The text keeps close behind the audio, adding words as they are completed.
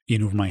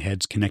In Over My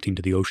Head's Connecting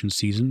to the Ocean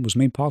season was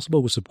made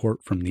possible with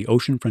support from the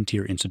Ocean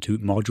Frontier Institute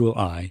Module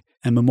I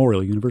and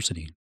Memorial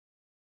University.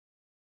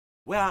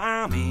 Well,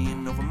 I'm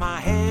in over my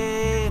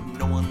head,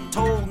 no one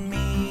told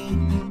me.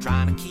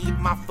 Trying to keep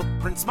my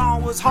footprint small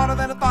was harder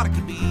than I thought it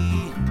could be.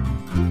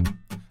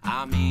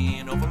 I'm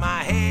in over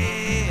my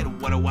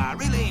head, what do I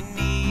really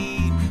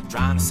need?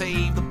 Trying to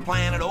save the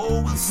planet,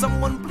 oh, will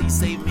someone please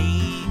save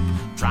me?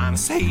 Trying to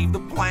save the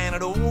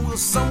planet, oh, will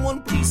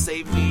someone please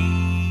save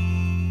me?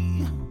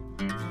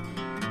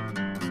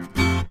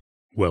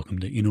 Welcome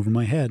to In Over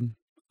My Head.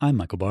 I'm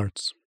Michael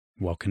Bartz.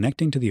 While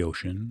connecting to the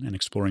ocean and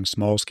exploring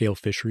small-scale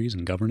fisheries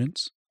and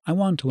governance, I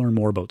wanted to learn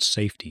more about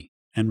safety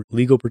and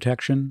legal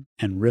protection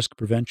and risk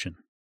prevention.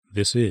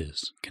 This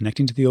is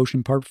Connecting to the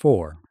Ocean Part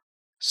 4,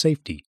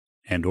 Safety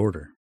and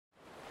Order.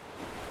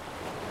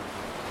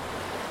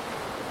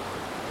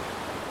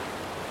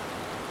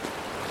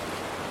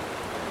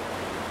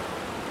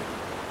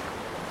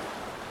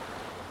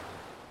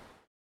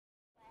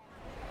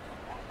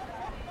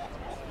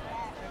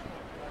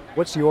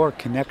 What's your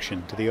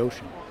connection to the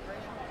ocean?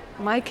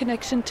 My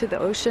connection to the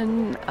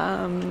ocean,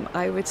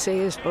 I would say,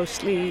 is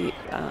mostly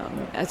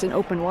as an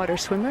open water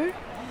swimmer.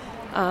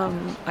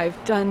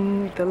 I've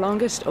done the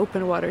longest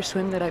open water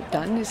swim that I've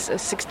done is a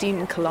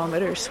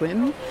 16-kilometer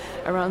swim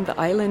around the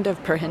island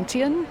of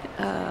Pulau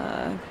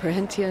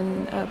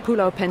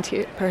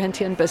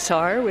Perhentian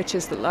Besar, which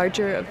is the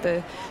larger of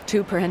the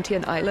two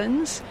Perhentian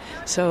islands.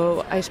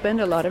 So I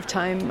spend a lot of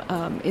time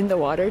in the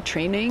water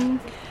training.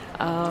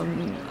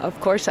 Of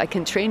course, I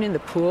can train in the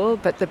pool,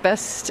 but the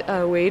best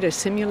way to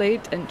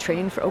simulate and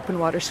train for open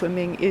water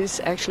swimming is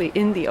actually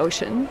in the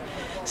ocean.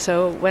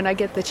 So when I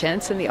get the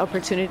chance and the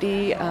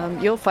opportunity,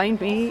 you'll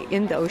find me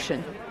in the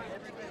ocean.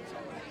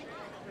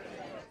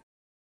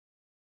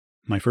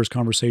 My first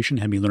conversation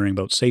had me learning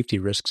about safety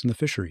risks in the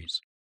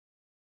fisheries.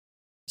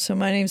 So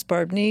my name's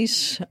Barb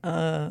Neese.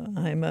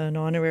 I'm an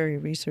honorary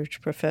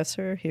research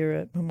professor here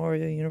at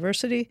Memorial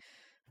University.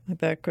 My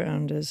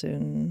background is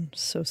in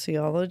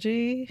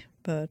sociology,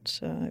 but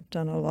I've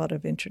done a lot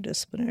of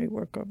interdisciplinary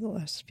work over the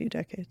last few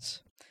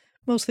decades,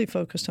 mostly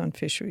focused on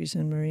fisheries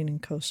and marine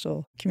and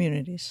coastal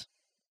communities.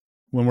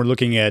 When we're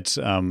looking at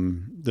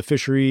the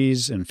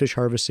fisheries and fish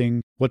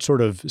harvesting, what sort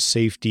of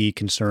safety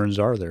concerns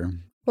are there?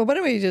 Well, why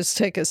don't we just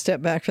take a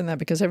step back from that,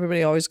 because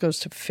everybody always goes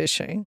to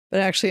fishing. But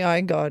actually,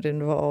 I got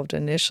involved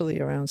initially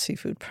around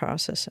seafood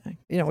processing,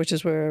 which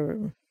is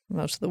where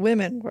most of the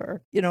women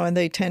work, and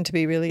they tend to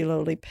be really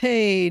lowly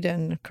paid.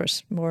 And of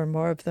course, more and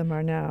more of them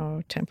are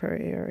now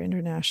temporary or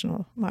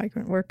international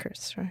migrant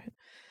workers, right?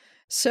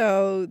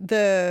 So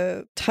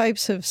the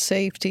types of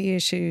safety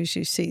issues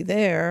you see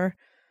there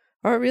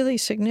are really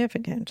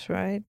significant,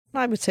 right?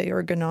 I would say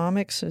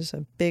ergonomics is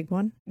a big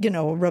one.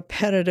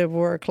 Repetitive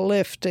work,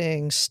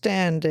 lifting,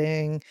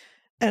 standing,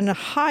 and a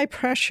high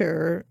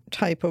pressure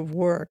type of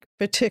work,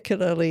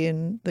 particularly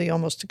in the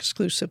almost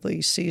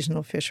exclusively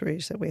seasonal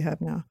fisheries that we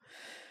have now.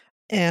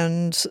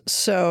 And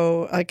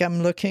so,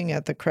 I'm looking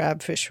at the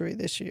crab fishery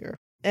this year.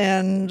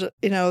 And,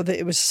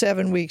 it was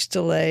 7 weeks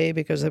delay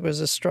because there was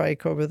a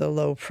strike over the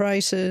low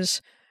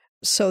prices.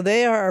 So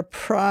they are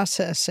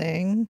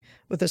processing,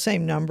 with the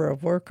same number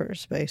of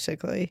workers,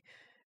 basically,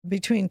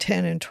 between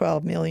 10 and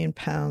 12 million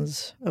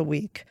pounds a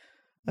week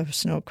of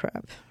snow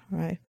crab,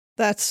 right?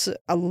 That's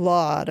a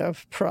lot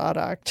of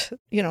product,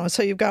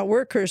 So you've got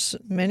workers,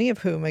 many of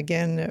whom,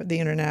 again, the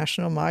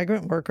international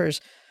migrant workers,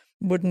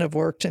 wouldn't have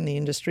worked in the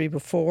industry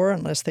before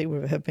unless they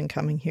would have been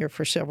coming here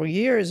for several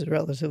years,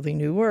 relatively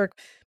new work.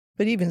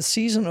 But even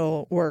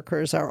seasonal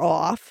workers are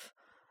off,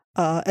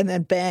 and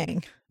then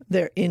bang,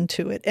 they're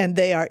into it. And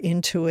they are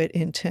into it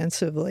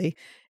intensively.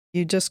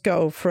 You just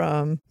go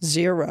from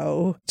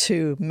zero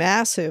to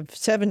massive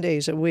 7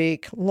 days a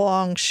week,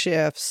 long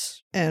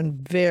shifts, and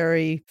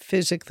very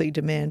physically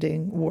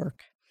demanding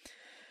work.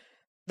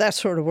 That's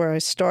sort of where I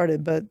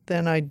started, but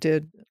then I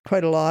did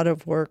quite a lot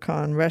of work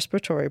on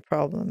respiratory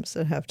problems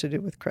that have to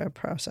do with crab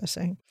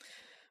processing,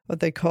 what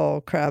they call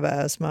crab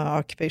asthma,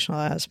 occupational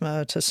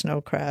asthma to snow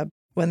crab.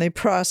 When they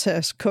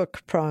process,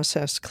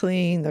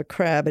 clean the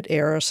crab, it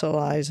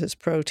aerosolizes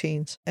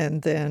proteins,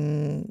 and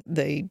then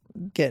they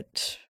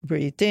get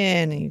breathed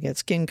in, and you get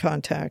skin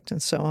contact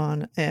and so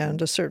on,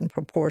 and a certain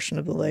proportion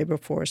of the labor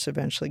force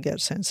eventually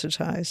gets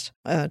sensitized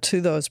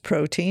to those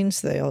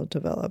proteins. They'll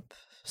develop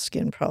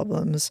skin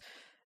problems,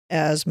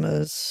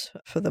 asthmas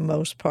for the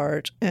most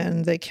part,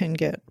 and they can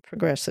get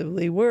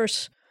progressively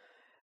worse.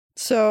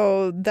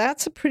 So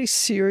that's a pretty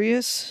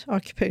serious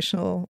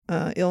occupational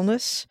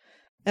illness.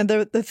 And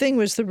the thing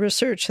was, the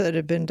research that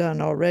had been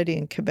done already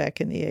in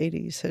Quebec in the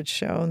 80s had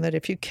shown that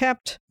if you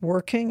kept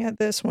working at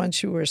this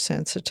once you were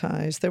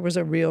sensitized, there was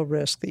a real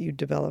risk that you'd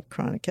develop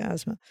chronic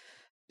asthma.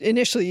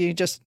 Initially, you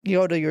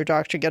go to your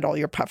doctor, get all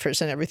your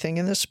puffers and everything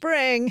in the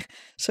spring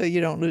so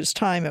you don't lose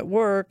time at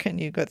work, and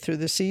you go through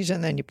the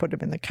season, then you put them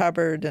in the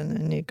cupboard, and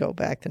then you go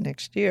back the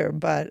next year.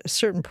 But a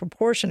certain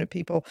proportion of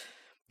people,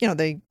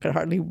 they could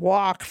hardly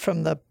walk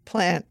from the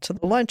plant to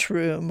the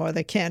lunchroom, or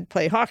they can't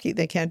play hockey,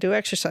 they can't do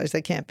exercise,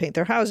 they can't paint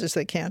their houses,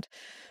 they can't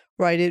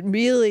right? It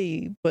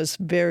really was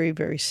very,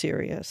 very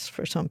serious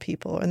for some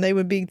people. And they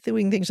would be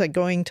doing things like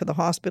going to the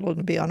hospital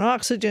to be on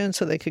oxygen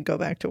so they could go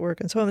back to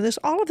work and so on. And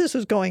all of this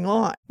was going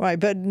on, right?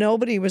 But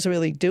nobody was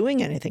really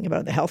doing anything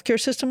about it. The healthcare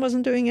system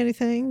wasn't doing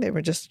anything. They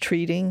were just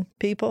treating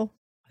people.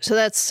 So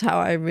that's how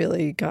I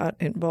really got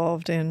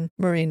involved in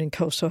marine and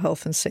coastal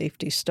health and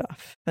safety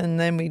stuff. And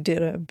then we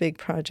did a big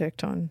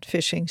project on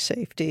fishing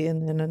safety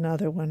and then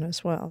another one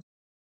as well.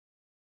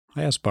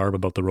 I asked Barb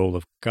about the role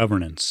of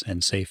governance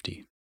and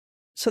safety.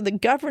 So the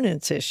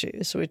governance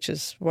issues, which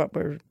is what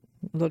we're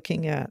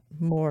looking at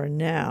more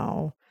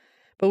now,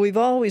 but we've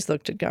always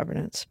looked at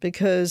governance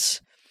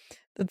because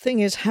the thing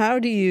is, how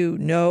do you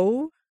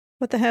know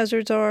what the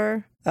hazards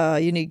are?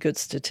 You need good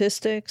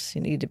statistics.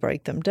 You need to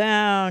break them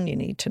down. You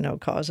need to know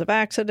cause of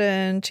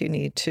accident. You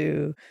need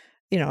to,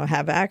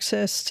 have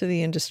access to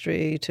the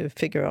industry to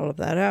figure all of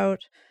that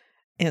out.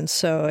 And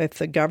so if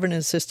the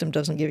governance system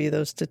doesn't give you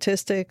those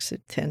statistics,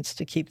 it tends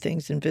to keep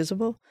things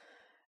invisible.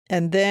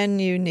 And then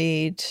you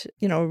need,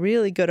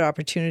 really good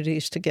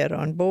opportunities to get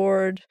on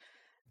board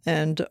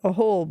and a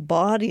whole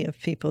body of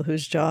people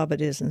whose job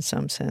it is in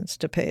some sense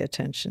to pay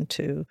attention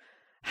to.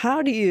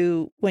 How do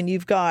you, when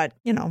you've got,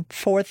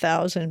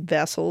 4,000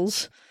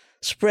 vessels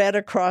spread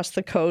across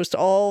the coast,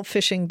 all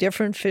fishing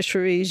different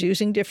fisheries,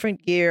 using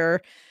different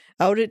gear,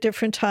 out at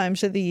different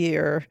times of the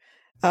year,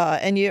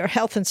 and your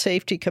health and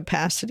safety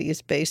capacity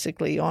is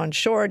basically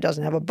onshore,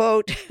 doesn't have a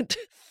boat.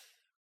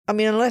 I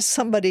mean, unless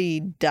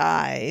somebody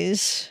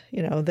dies,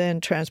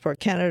 then Transport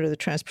Canada or the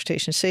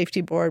Transportation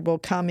Safety Board will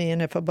come in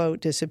if a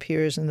boat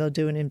disappears and they'll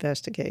do an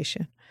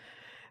investigation.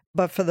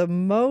 But for the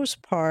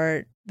most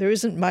part, there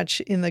isn't much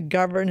in the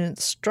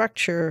governance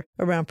structure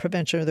around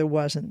prevention, or there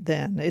wasn't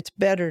then. It's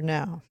better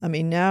now. I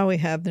mean, now we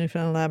have the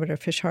Newfoundland and Labrador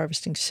Fish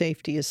Harvesting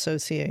Safety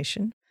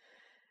Association,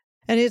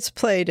 and it's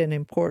played an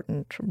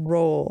important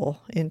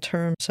role in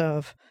terms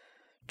of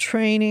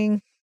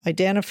training,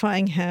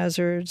 identifying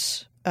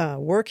hazards,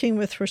 working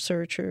with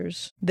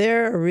researchers.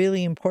 They're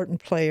really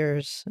important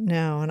players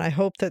now, and I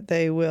hope that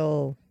they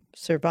will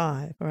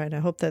survive, right? I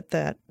hope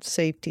that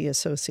safety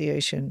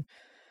association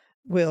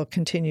will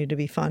continue to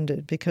be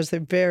funded because they're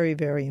very,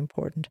 very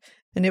important.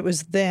 And it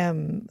was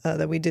them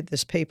that we did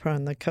this paper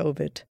on the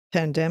COVID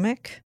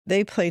pandemic.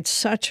 They played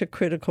such a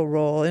critical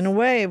role. In a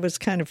way, it was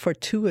kind of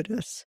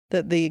fortuitous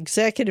that the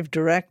executive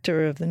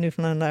director of the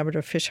Newfoundland and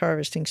Labrador Fish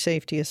Harvesting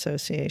Safety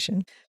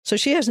Association, so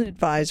she has an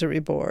advisory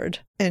board,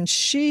 and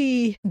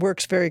she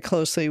works very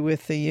closely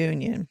with the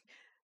union.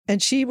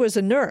 And she was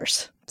a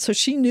nurse, so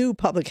she knew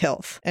public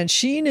health. And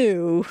she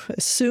knew,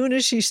 as soon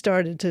as she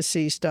started to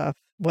see stuff,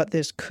 what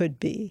this could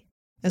be.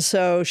 And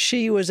so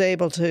she was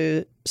able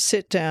to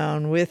sit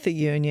down with the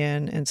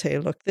union and say,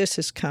 look, this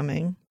is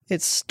coming.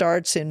 It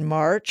starts in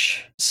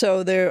March.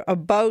 So they're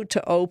about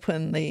to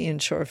open the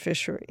inshore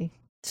fishery.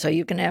 So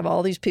you can have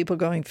all these people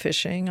going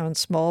fishing on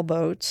small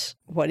boats.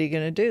 What are you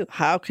going to do?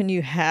 How can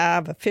you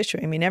have a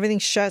fishery? I mean, everything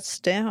shuts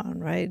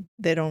down, right?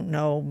 They don't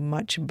know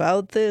much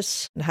about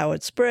this and how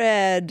it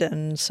spread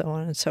and so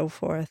on and so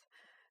forth.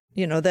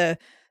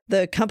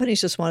 The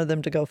companies just wanted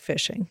them to go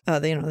fishing.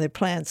 They wanted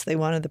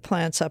the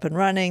plants up and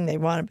running. They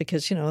wanted,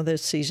 because, the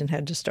season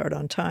had to start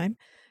on time.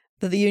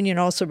 But the union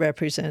also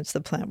represents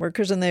the plant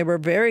workers, and they were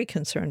very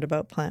concerned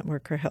about plant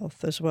worker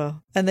health as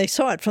well. And they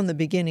saw it from the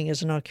beginning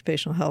as an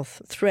occupational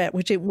health threat,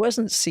 which it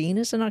wasn't seen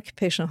as an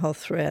occupational health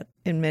threat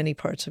in many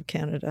parts of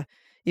Canada,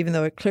 even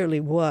though it clearly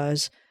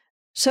was.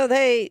 So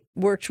they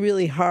worked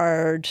really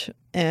hard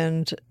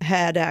and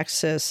had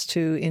access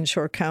to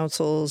inshore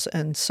councils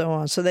and so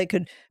on. So they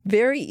could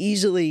very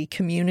easily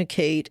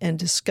communicate and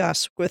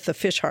discuss with the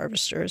fish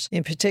harvesters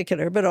in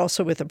particular, but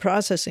also with the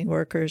processing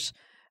workers,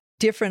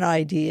 different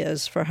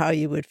ideas for how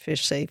you would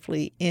fish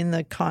safely in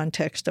the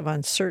context of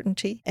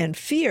uncertainty and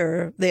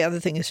fear. The other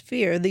thing is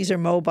fear. These are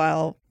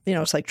mobile,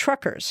 it's like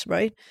truckers,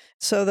 right?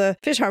 So the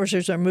fish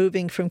harvesters are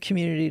moving from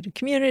community to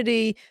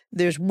community.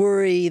 There's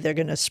worry they're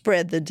going to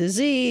spread the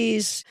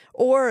disease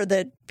or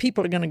that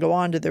people are going to go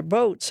onto their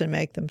boats and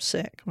make them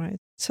sick, right?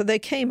 So they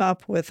came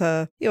up with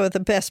the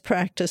best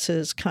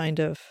practices kind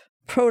of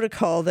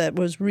protocol that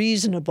was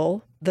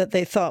reasonable, that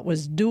they thought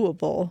was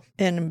doable.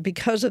 And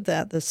because of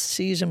that, the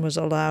season was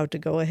allowed to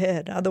go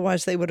ahead.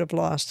 Otherwise, they would have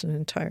lost an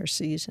entire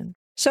season.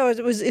 So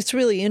it's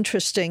really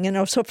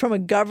interesting. So from a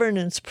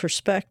governance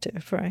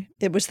perspective, right,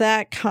 it was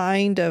that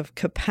kind of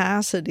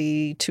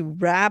capacity to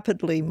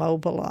rapidly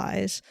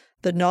mobilize.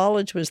 The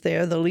knowledge was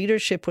there. The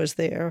leadership was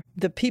there.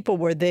 The people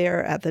were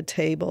there at the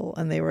table,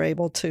 and they were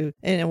able to,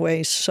 in a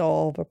way,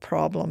 solve a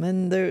problem.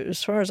 And there,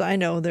 as far as I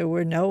know, there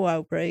were no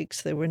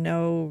outbreaks. There were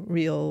no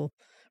real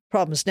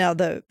problems. Now,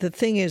 the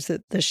thing is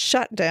that the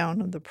shutdown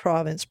of the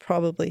province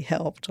probably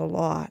helped a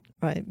lot,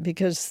 right?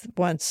 Because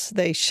once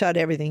they shut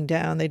everything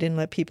down, they didn't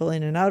let people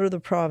in and out of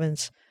the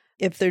province.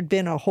 If there'd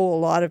been a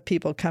whole lot of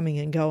people coming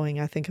and going,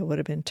 I think it would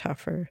have been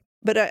tougher.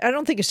 But I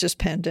don't think it's just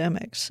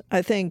pandemics.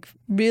 I think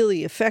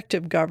really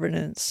effective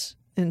governance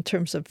in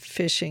terms of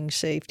fishing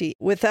safety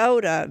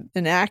without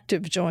an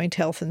active joint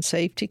health and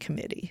safety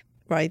committee,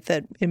 right,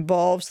 that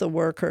involves the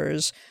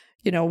workers,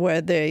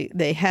 where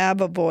they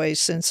have a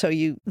voice. And so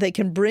they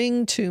can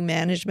bring to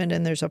management,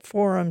 and there's a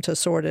forum to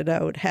sort it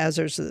out,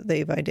 hazards that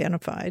they've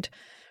identified.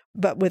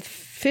 But with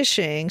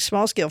fishing,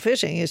 small-scale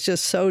fishing is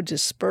just so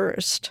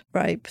dispersed,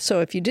 right? So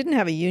if you didn't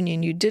have a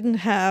union, you didn't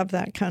have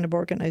that kind of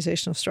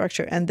organizational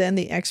structure. And then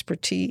the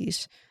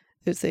expertise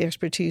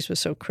was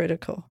so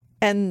critical.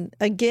 And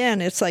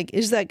again, it's like,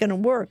 is that going to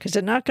work? Is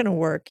it not going to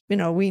work?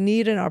 We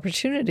need an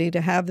opportunity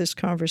to have this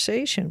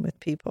conversation with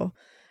people,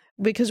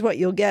 because what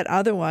you'll get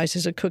otherwise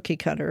is a cookie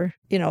cutter,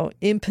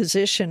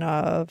 imposition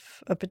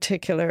of a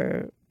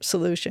particular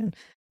solution.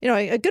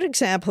 A good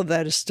example of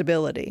that is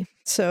stability.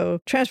 So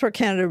Transport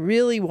Canada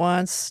really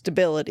wants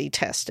stability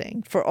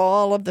testing for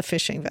all of the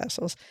fishing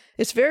vessels.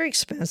 It's very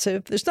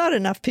expensive. There's not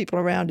enough people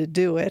around to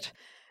do it.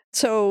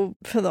 So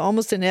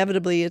almost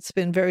inevitably, it's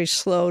been very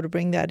slow to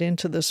bring that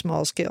into the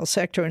small-scale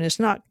sector, and it's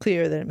not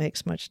clear that it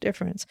makes much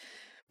difference.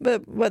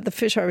 But what the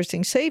Fish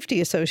Harvesting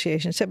Safety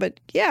Association said, but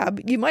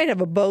you might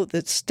have a boat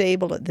that's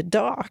stable at the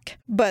dock,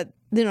 but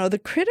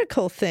the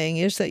critical thing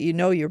is that you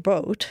know your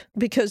boat,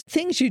 because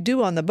things you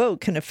do on the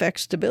boat can affect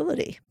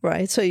stability,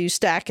 right? So you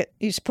stack it,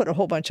 you put a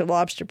whole bunch of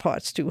lobster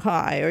pots too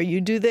high, or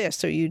you do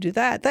this, or you do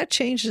that. That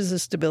changes the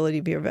stability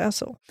of your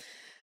vessel.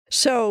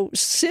 So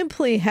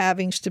simply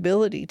having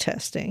stability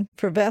testing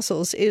for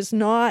vessels is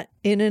not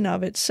in and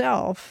of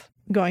itself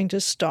going to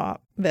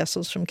stop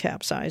vessels from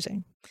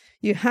capsizing.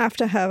 You have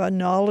to have a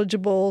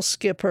knowledgeable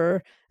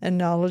skipper and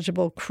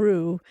knowledgeable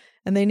crew,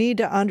 and they need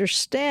to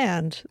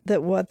understand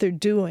that what they're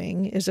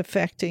doing is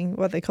affecting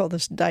what they call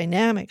this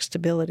dynamic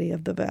stability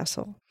of the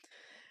vessel.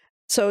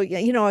 So,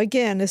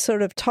 again, this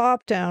sort of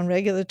top-down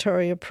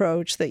regulatory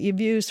approach that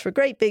you've used for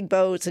great big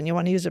boats and you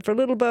want to use it for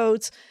little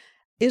boats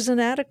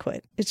isn't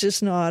adequate. It's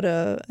just not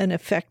an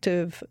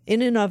effective,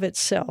 in and of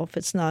itself,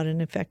 it's not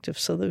an effective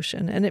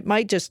solution, and it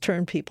might just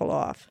turn people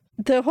off.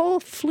 The whole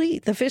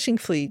fleet, the fishing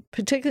fleet,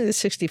 particularly the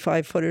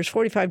 65-footers,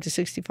 45 to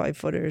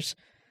 65-footers,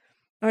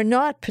 are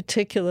not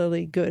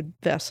particularly good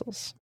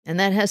vessels. And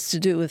that has to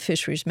do with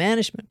fisheries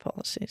management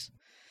policies.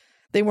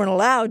 They weren't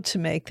allowed to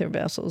make their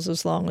vessels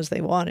as long as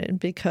they wanted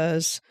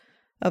because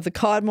of the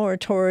cod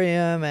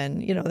moratorium.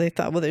 And, they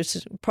thought, well,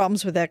 there's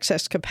problems with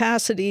excess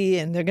capacity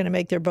and they're going to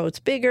make their boats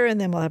bigger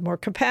and then we'll have more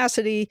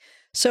capacity.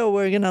 So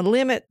we're going to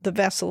limit the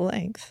vessel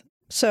length.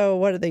 So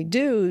what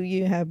do?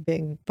 You have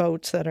big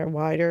boats that are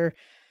wider,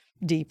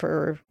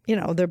 deeper,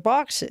 they're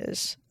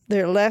boxes.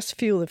 They're less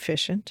fuel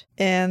efficient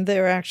and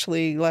they're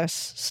actually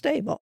less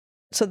stable.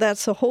 So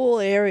that's the whole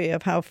area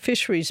of how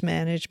fisheries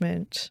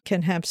management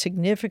can have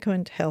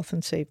significant health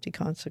and safety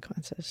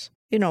consequences.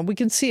 We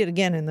can see it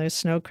again in the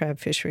snow crab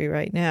fishery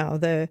right now.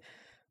 The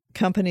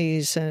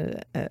companies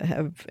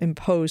have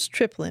imposed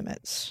trip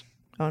limits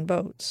on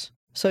boats.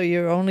 So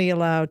you're only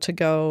allowed to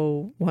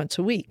go once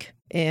a week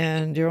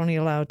and you're only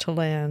allowed to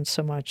land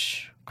so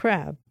much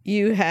crab.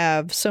 You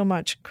have so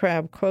much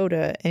crab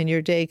quota and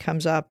your day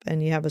comes up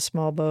and you have a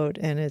small boat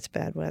and it's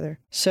bad weather.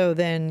 So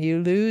then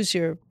you lose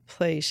your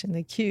place in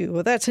the queue.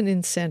 Well, that's an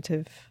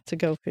incentive to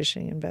go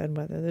fishing in bad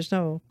weather. There's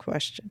no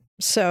question.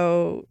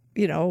 So,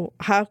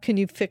 how can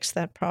you fix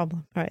that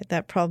problem? All right,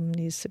 that problem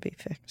needs to be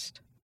fixed.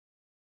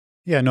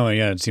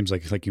 It seems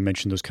like you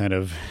mentioned those kind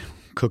of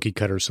cookie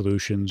cutter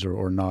solutions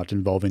or not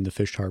involving the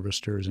fish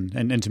harvesters.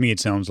 And to me, it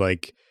sounds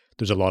like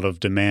there's a lot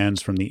of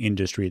demands from the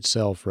industry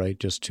itself, right,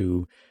 just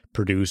to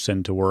produce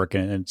and to work.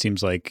 And it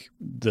seems like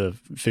the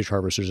fish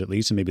harvesters, at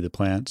least, and maybe the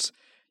plants,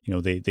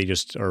 they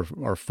just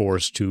are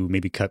forced to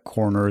maybe cut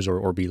corners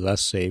or be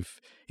less safe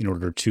in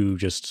order to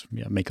just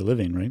make a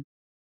living, right?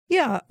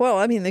 Yeah. Well,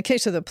 in the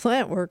case of the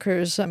plant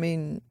workers,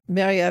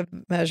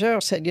 Marie-Ève Major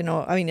said,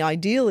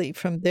 ideally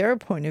from their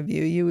point of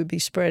view, you would be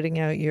spreading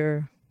out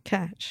your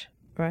catch,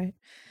 right?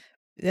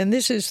 And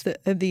this is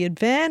the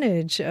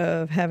advantage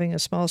of having a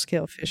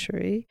small-scale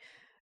fishery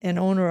and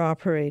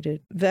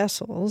owner-operated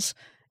vessels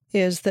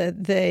is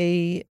that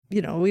they,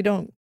 we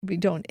don't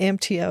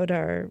empty out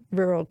our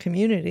rural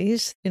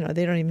communities.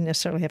 They don't even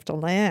necessarily have to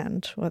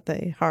land what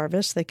they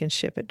harvest. They can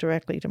ship it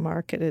directly to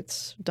market.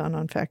 It's done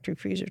on factory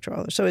freezer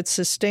trawlers. So it's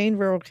sustained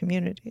rural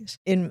communities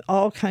in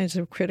all kinds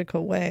of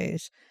critical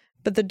ways.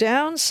 But the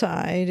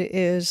downside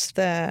is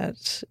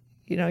that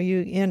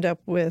you end up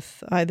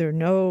with either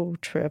no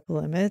trip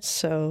limits.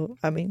 So,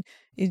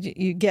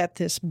 you get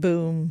this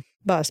boom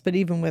bust. But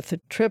even with the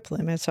trip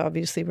limits,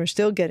 obviously, we're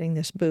still getting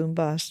this boom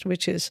bust,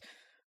 which is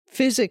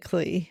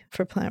physically,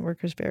 for plant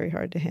workers, very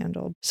hard to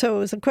handle.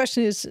 So the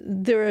question is,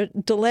 there are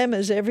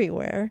dilemmas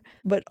everywhere,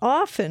 but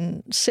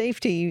often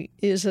safety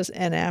is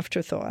an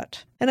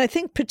afterthought. And I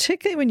think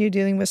particularly when you're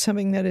dealing with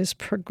something that is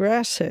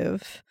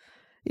progressive,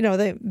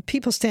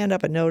 people stand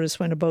up and notice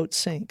when a boat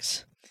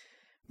sinks.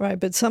 Right,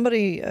 but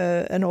somebody,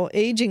 an old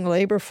aging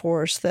labor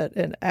force that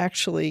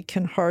actually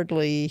can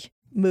hardly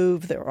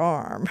move their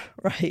arm,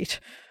 right,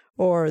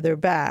 or their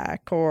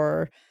back,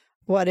 or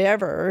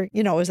whatever,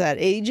 is that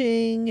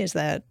aging? Is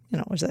that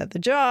the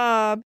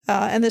job?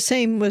 And the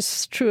same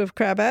was true of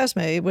crab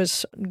asthma. It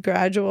was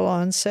gradual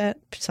onset.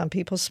 Some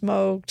people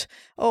smoked.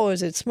 Oh,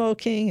 is it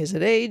smoking? Is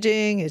it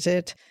aging?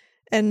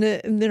 And,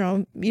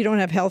 you don't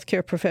have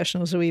healthcare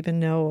professionals who even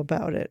know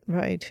about it,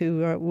 right,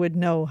 who would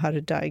know how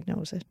to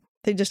diagnose it.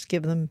 They just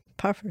give them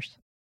puffers.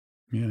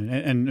 Yeah.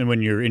 And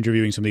when you're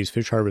interviewing some of these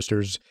fish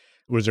harvesters,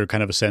 was there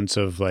kind of a sense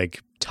of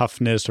like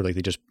toughness or like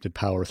they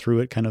power through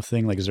it kind of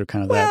thing? Like, is there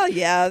kind of that? Well,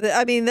 yeah.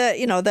 I mean,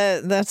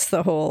 that's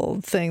the whole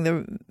thing.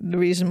 The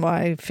reason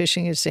why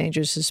fishing is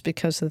dangerous is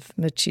because of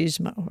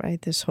machismo,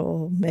 right? This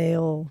whole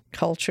male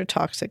culture,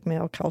 toxic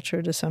male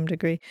culture to some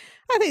degree.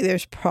 I think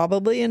there's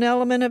probably an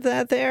element of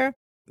that there.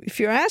 If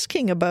you're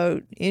asking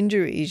about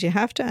injuries, you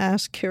have to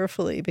ask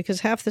carefully because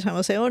half the time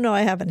I'll say, oh, no,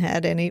 I haven't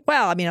had any.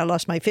 Well, I mean, I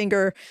lost my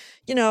finger.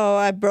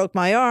 I broke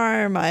my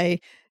arm.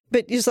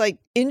 But it's like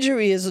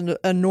injury is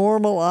a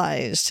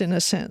normalized, in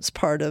a sense,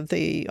 part of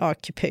the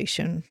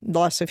occupation.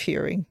 Loss of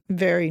hearing,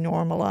 very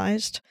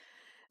normalized.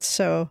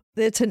 So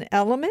it's an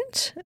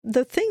element.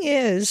 The thing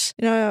is,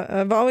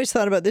 I've always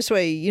thought about it this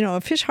way.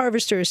 A fish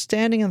harvester is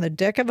standing on the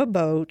deck of a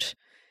boat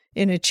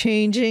in a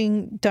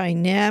changing,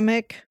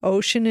 dynamic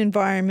ocean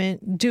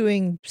environment,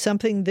 doing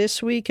something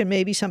this week and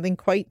maybe something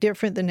quite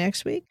different the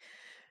next week.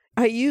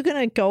 Are you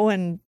going to go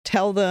and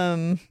tell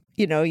them,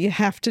 you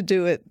have to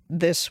do it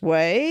this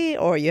way,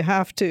 or you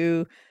have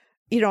to,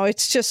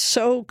 it's just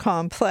so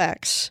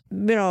complex.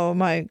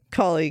 My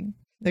colleague,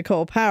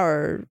 Nicole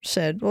Power,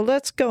 said, well,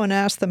 let's go and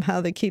ask them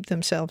how they keep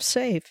themselves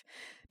safe.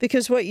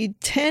 Because what you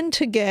tend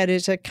to get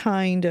is a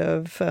kind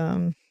of,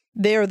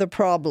 they're the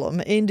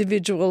problem,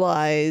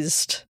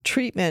 individualized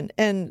treatment,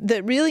 and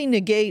that really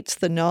negates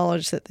the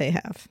knowledge that they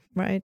have,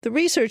 right? The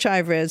research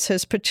I've read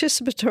says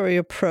participatory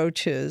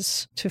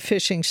approaches to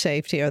fishing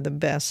safety are the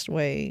best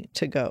way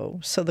to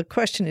go. So the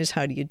question is,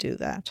 how do you do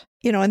that?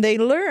 And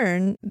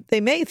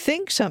they may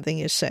think something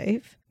is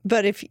safe,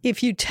 but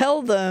if you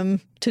tell them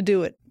to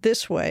do it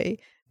this way,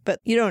 but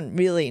you don't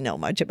really know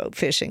much about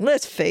fishing,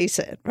 let's face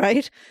it,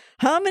 right?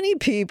 How many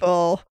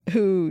people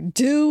who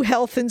do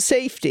health and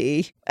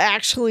safety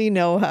actually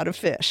know how to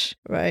fish,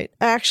 right?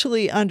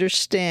 Actually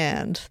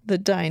understand the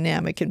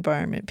dynamic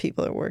environment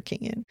people are working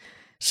in.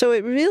 So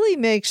it really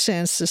makes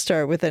sense to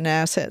start with an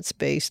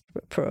assets-based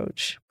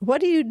approach.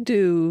 What do you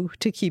do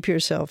to keep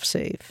yourself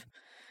safe?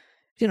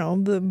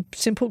 The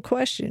simple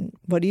question,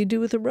 what do you do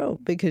with the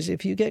rope? Because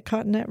if you get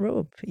caught in that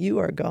rope, you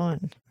are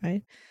gone,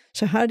 right?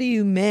 So how do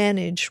you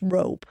manage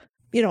rope?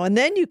 And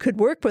then you could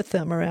work with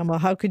them around, well,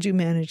 how could you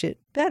manage it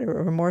better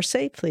or more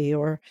safely?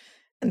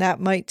 And that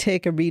might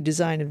take a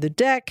redesign of the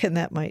deck, and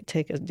that might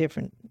take a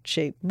different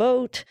shaped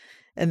boat.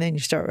 And then you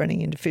start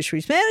running into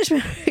fisheries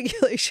management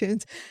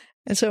regulations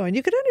and so on.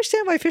 You could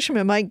understand why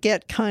fishermen might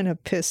get kind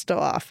of pissed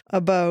off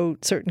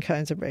about certain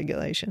kinds of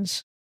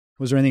regulations.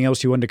 Was there anything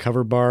else you wanted to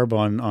cover, Barb,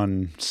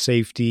 on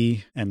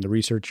safety and the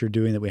research you're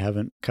doing that we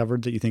haven't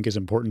covered that you think is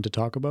important to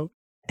talk about?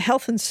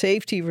 Health and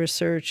safety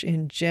research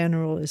in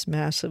general is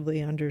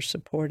massively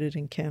under-supported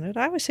in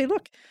Canada. I would say,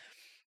 look,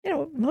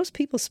 most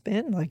people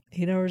spend like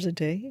 8 hours a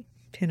day,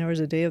 10 hours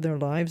a day of their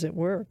lives at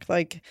work.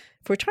 Like,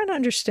 if we're trying to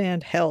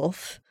understand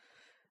health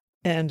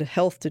and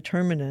health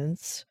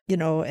determinants,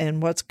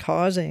 and what's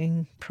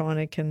causing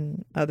chronic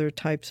and other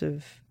types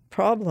of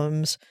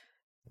problems,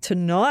 to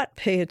not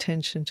pay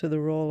attention to the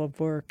role of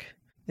work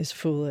is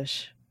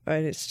foolish,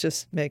 right? It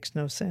just makes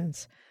no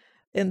sense.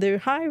 And they're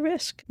high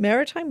risk.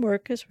 Maritime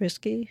work is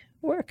risky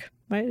work,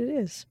 right? It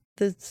is.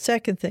 The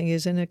second thing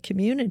is, in a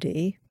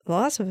community,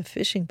 loss of a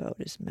fishing boat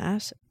is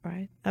massive,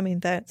 right? I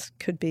mean, that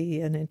could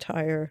be an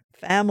entire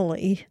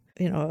family,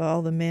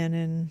 all the men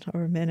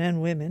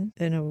and women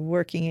in a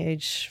working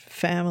age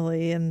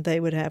family, and they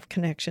would have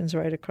connections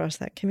right across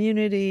that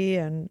community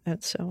and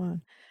so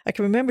on. I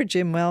can remember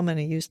Jim Wellman,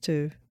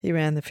 he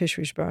ran the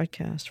fisheries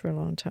broadcast for a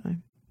long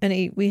time.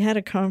 And we had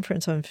a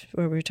conference where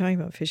we were talking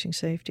about fishing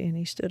safety, and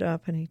he stood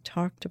up and he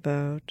talked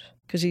about,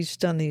 because he's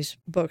done these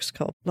books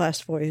called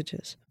Last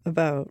Voyages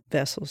about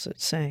vessels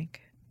that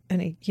sank.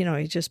 And he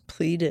just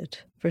pleaded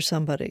for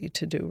somebody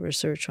to do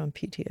research on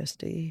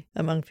PTSD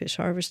among fish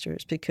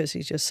harvesters, because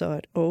he just saw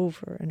it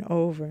over and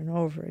over and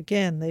over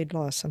again. They'd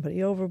lost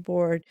somebody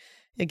overboard.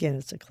 Again,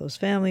 it's a close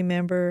family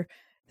member.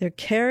 They're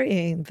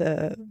carrying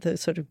the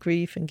sort of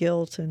grief and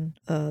guilt and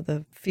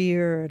the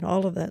fear and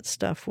all of that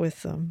stuff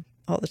with them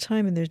all the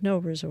time, and there's no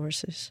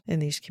resources in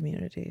these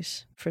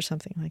communities for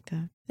something like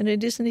that. And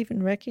it isn't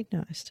even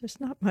recognized.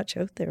 There's not much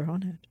out there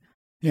on it.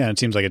 Yeah, it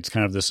seems like it's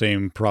kind of the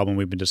same problem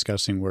we've been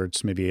discussing, where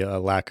it's maybe a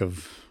lack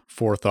of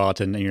forethought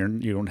and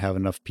you don't have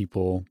enough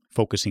people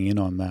focusing in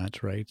on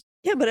that, right?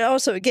 Yeah, but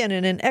also, again,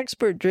 in an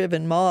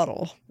expert-driven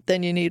model,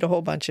 then you need a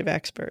whole bunch of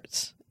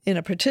experts. In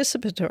a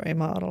participatory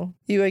model,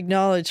 you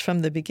acknowledge from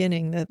the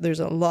beginning that there's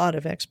a lot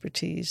of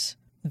expertise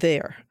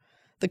there.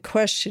 The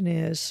question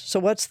is, so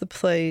what's the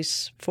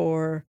place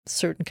for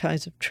certain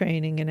kinds of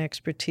training and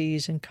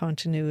expertise and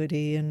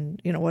continuity,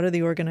 and, what are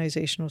the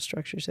organizational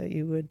structures that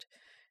you would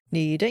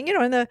need?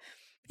 And,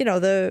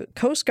 the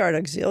Coast Guard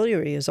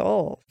Auxiliary is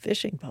all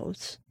fishing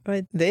boats,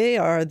 right? They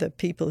are the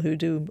people who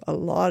do a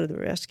lot of the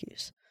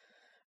rescues.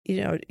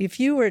 If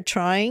you were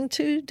trying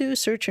to do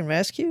search and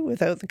rescue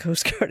without the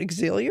Coast Guard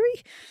Auxiliary,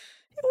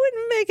 it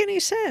wouldn't make any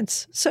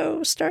sense.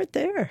 So start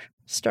there.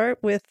 Start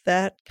with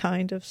that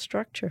kind of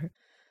structure.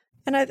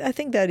 And I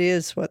think that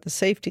is what the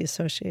Saftey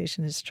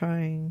Association is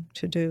trying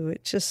to do.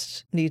 It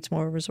just needs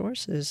more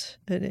resources,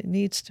 and it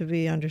needs to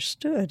be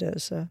understood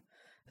as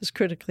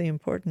critically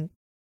important.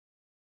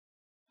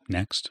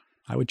 Next,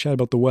 I would chat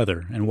about the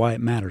weather and why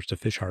it matters to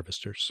fish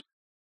harvesters.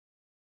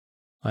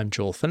 I'm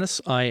Joel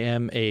Finnis. I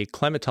am a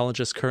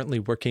climatologist currently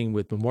working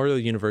with Memorial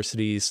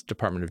University's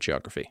Department of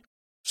Geography.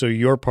 So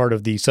you're part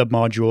of the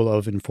submodule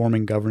of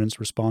informing governance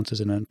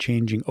responses in a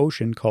changing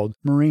ocean called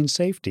marine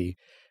safety.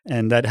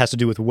 And that has to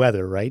do with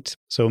weather, right?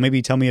 So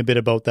maybe tell me a bit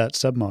about that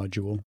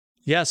submodule.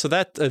 Yeah, so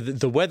that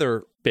the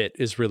weather bit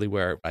is really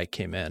where I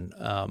came in.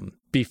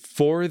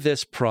 Before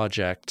this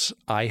project,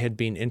 I had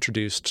been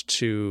introduced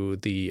to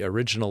the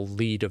original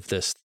lead of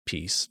this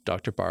piece,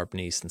 Dr. Barb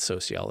Neese in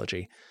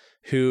sociology,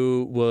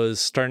 who was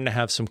starting to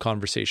have some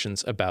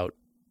conversations about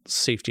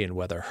safety and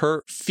weather.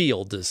 Her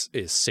field is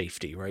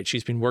safety, right?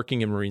 She's been working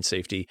in marine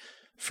safety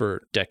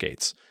for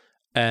decades.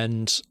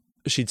 And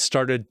she'd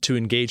started to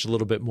engage a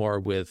little bit more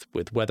with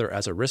weather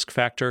as a risk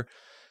factor.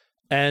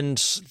 And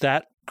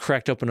that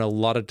cracked open a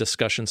lot of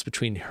discussions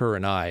between her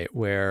and I,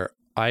 where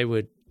I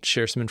would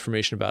share some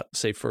information about,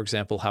 say, for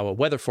example, how a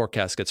weather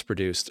forecast gets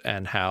produced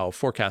and how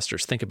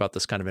forecasters think about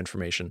this kind of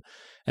information.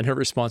 And her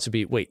response would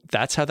be, wait,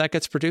 that's how that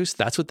gets produced?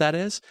 That's what that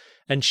is?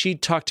 And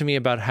she'd talk to me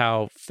about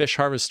how fish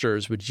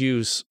harvesters would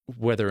use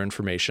weather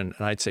information.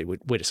 And I'd say,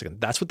 wait a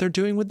second, that's what they're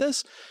doing with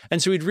this?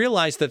 And so we'd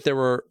realize that there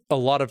were a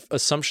lot of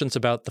assumptions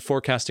about the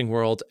forecasting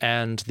world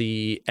and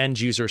the end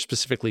user,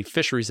 specifically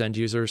fisheries end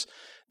users,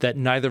 that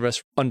neither of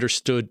us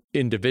understood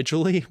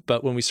individually.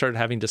 But when we started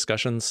having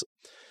discussions,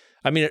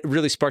 it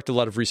really sparked a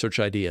lot of research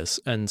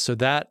ideas. And so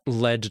that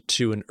led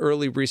to an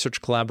early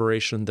research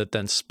collaboration that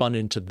then spun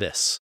into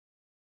this.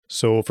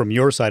 So from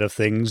your side of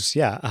things,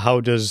 how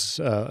does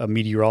a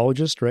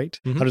meteorologist, right?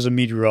 Mm-hmm. How does a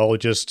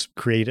meteorologist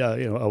create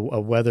a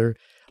weather?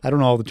 I don't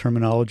know all the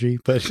terminology,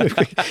 but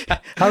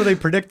how do they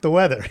predict the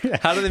weather?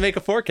 How do they make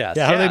a forecast?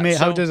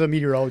 How does a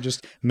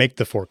meteorologist make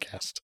the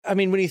forecast?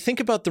 When you think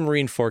about the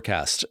marine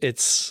forecast,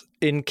 it's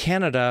in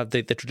Canada,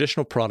 the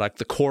traditional product,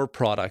 the core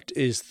product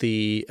is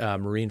the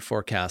marine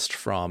forecast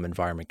from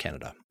Environment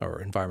Canada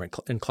or Environment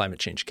and Climate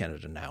Change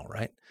Canada now,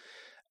 right?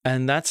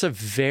 And that's a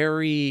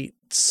very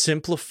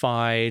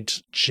simplified,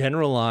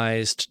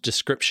 generalized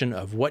description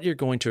of what you're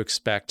going to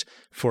expect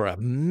for a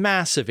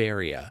massive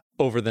area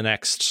over the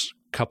next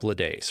couple of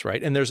days,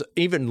 right? And there's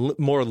even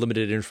more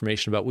limited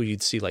information about what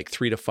you'd see like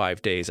 3 to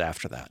 5 days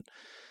after that.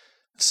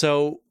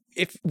 So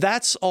if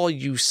that's all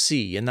you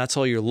see and that's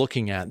all you're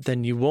looking at,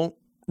 then you won't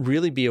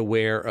really be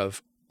aware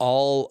of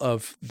all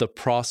of the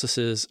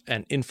processes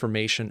and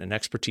information and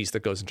expertise that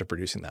goes into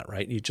producing that,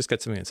 right? You just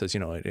get something that says,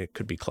 it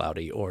could be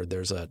cloudy, or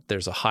there's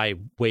a high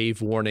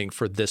wave warning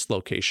for this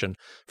location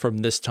from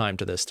this time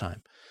to this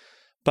time.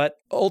 But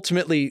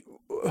ultimately,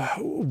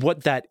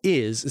 what that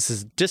is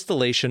this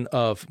distillation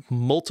of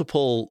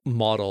multiple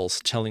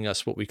models telling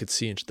us what we could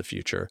see into the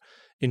future,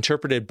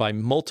 interpreted by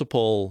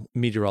multiple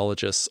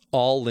meteorologists,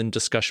 all in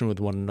discussion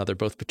with one another,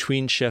 both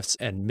between shifts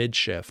and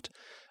mid-shift.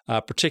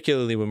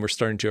 Particularly when we're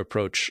starting to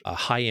approach a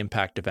high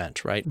impact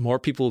event, right? More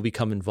people will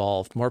become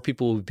involved, more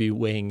people will be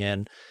weighing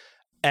in.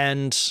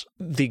 And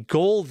the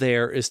goal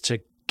there is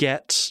to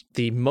get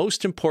the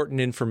most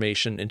important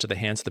information into the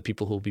hands of the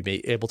people who will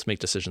be able to make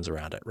decisions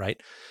around it, right?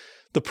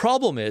 The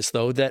problem is,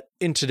 though, that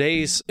in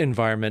today's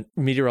environment,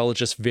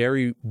 meteorologists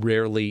very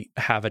rarely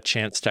have a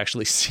chance to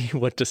actually see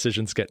what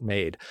decisions get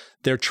made.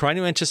 They're trying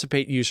to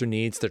anticipate user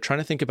needs. They're trying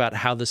to think about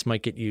how this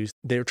might get used.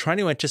 They're trying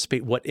to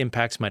anticipate what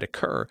impacts might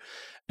occur.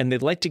 And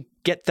they'd like to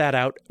get that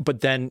out,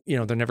 but then,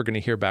 they're never going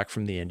to hear back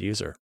from the end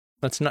user.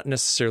 That's not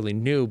necessarily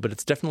new, but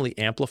it's definitely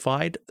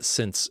amplified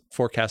since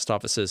forecast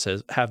offices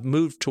have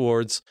moved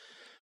towards,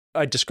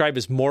 I describe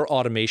as more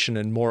automation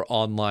and more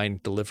online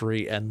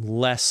delivery and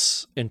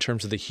less in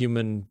terms of the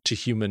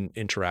human-to-human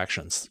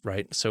interactions,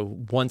 right? So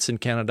once in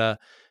Canada,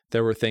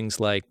 there were things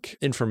like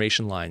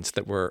information lines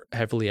that were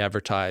heavily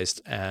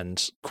advertised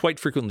and quite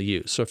frequently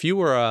used. So if you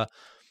were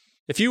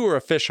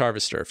a fish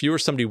harvester, if you were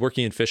somebody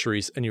working in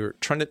fisheries and you were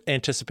trying to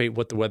anticipate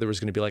what the weather was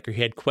going to be like, or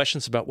you had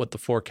questions about what the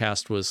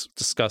forecast was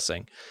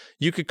discussing,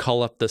 you could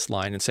call up this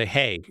line and say,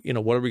 hey,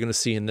 what are we going to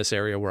see in this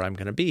area where I'm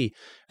going to be?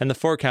 And the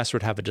forecaster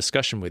would have a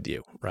discussion with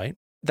you, right?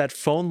 That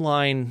phone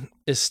line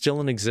is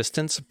still in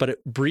existence, but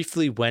it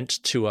briefly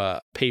went to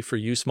a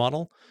pay-for-use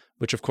model,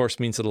 which of course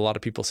means that a lot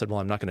of people said,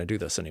 well, I'm not going to do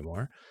this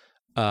anymore.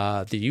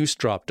 The use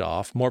dropped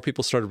off. More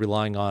people started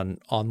relying on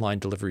online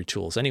delivery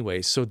tools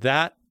anyway. So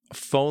that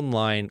phone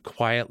line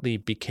quietly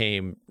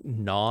became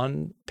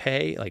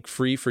non-pay, like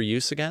free for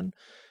use again.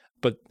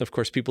 But of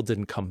course, people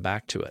didn't come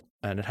back to it.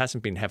 And it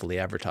hasn't been heavily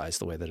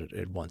advertised the way that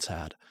it once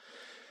had.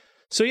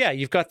 So yeah,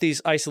 you've got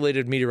these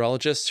isolated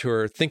meteorologists who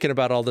are thinking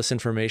about all this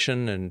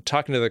information and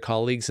talking to their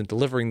colleagues and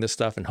delivering this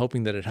stuff and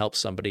hoping that it helps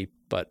somebody,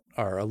 but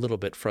are a little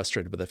bit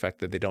frustrated with the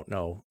fact that they don't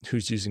know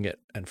who's using it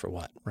and for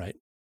what, right?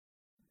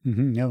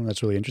 Mm-hmm. Yeah,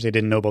 that's really interesting. I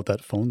didn't know about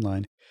that phone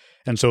line.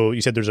 And so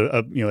you said there's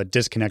a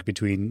disconnect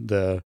between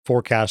the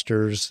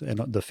forecasters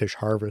and the fish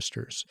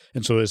harvesters.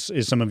 And so is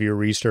some of your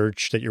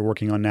research that you're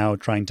working on now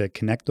trying to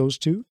connect those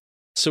two?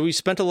 So we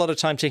spent a lot of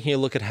time taking a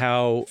look at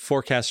how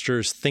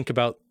forecasters think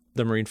about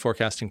the marine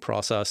forecasting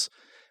process,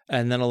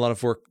 and then a lot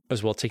of work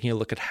as well taking a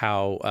look at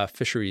how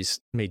fisheries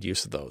made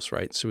use of those,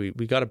 right? So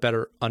we got a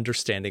better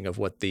understanding of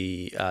what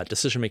the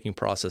decision-making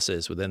process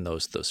is within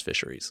those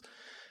fisheries.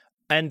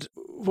 And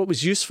what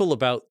was useful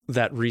about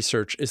that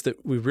research is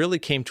that we really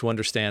came to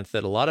understand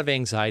that a lot of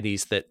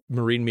anxieties that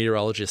marine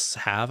meteorologists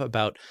have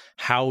about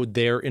how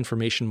their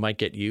information might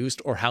get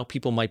used or how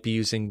people might be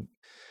using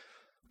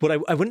what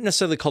I wouldn't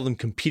necessarily call them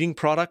competing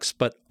products,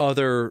 but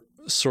other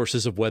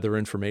sources of weather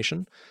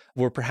information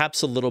were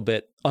perhaps a little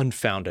bit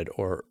unfounded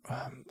or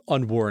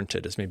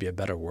unwarranted is maybe a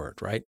better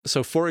word, right?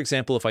 So for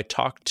example, if I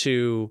talk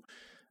to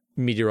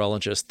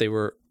meteorologists, they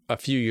were a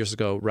few years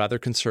ago rather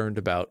concerned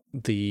about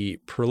the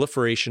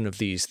proliferation of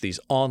these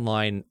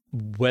online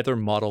weather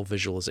model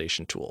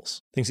visualization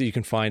tools, things that you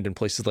can find in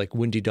places like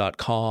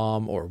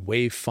windy.com or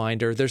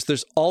Wavefinder.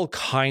 There's all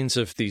kinds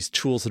of these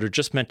tools that are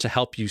just meant to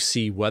help you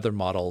see weather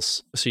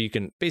models. So you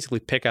can basically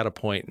pick out a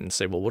point and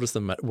say, well, what does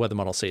the weather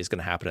model say is going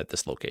to happen at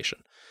this location?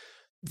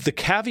 The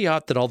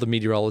caveat that all the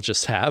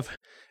meteorologists have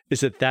is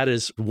that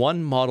is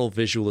one model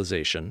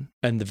visualization,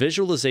 and the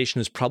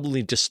visualization is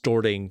probably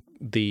distorting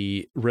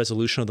the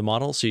resolution of the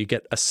model. So you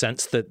get a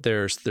sense that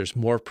there's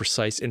more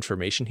precise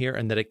information here,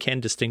 and that it can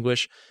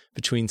distinguish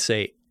between,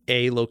 say,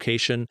 a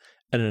location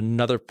and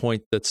another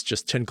point that's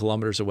just 10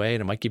 kilometers away, and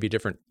it might give you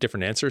different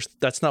answers.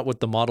 That's not what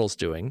the model's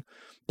doing.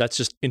 That's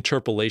just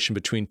interpolation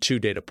between two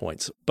data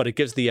points, but it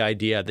gives the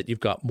idea that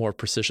you've got more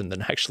precision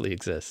than actually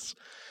exists.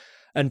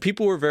 And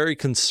people were very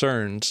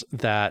concerned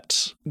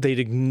that they'd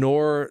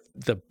ignore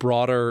the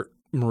broader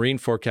marine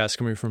forecast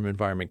coming from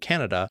Environment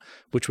Canada,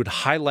 which would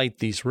highlight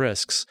these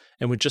risks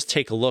and would just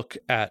take a look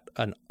at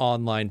an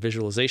online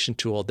visualization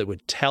tool that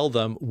would tell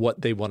them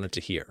what they wanted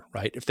to hear,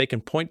 right? If they can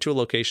point to a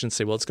location and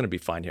say, well, it's going to be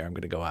fine here, I'm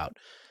going to go out.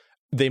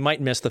 They might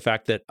miss the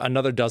fact that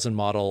another dozen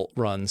model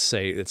runs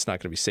say it's not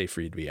going to be safe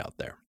for you to be out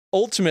there.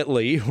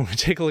 Ultimately, when we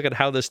take a look at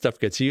how this stuff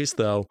gets used,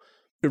 though,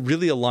 it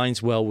really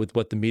aligns well with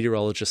what the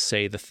meteorologists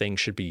say the thing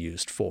should be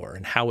used for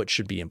and how it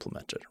should be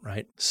implemented,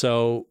 right?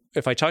 So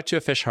if I talk to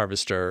a fish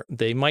harvester,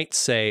 they might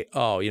say,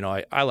 oh,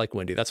 I like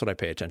windy. That's what I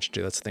pay attention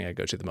to. That's the thing I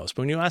go to the most.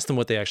 But when you ask them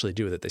what they actually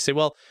do with it, they say,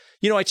 well,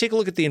 I take a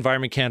look at the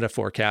Environment Canada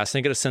forecast and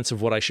I get a sense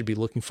of what I should be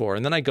looking for.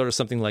 And then I go to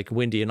something like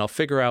windy and I'll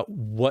figure out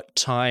what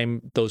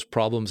time those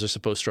problems are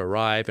supposed to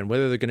arrive and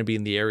whether they're going to be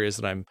in the areas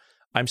that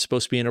I'm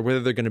supposed to be in or whether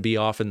they're going to be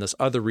off in this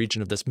other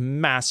region of this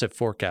massive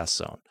forecast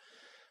zone.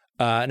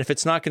 And if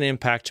it's not going to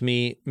impact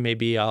me,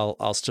 maybe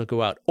I'll still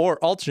go out. Or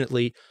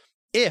alternately,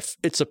 if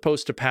it's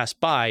supposed to pass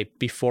by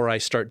before I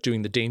start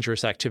doing the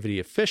dangerous activity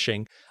of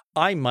fishing,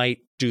 I might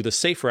do the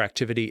safer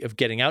activity of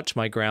getting out to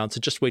my grounds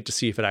and just wait to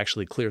see if it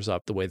actually clears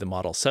up the way the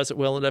model says it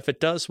will. And if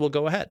it does, we'll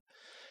go ahead.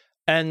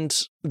 And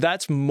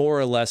that's more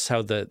or less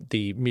how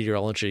the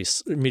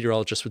meteorologists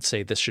would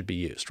say this should be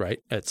used, right?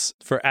 It's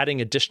for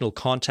adding additional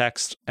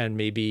context and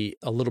maybe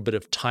a little bit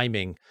of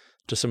timing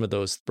to some of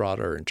those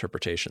broader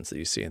interpretations that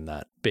you see in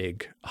that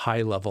big,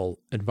 high-level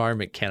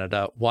Environment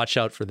Canada, watch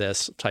out for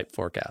this type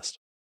forecast.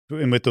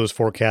 And with those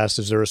forecasts,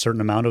 is there a certain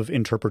amount of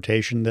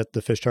interpretation that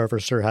the fish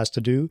harvester has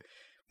to do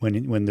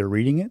when they're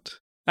reading it?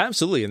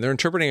 Absolutely. And they're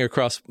interpreting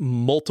across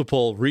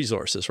multiple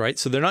resources, right?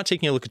 So they're not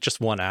taking a look at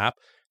just one app.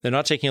 They're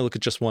not taking a look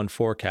at just one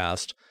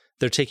forecast.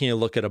 They're taking a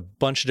look at a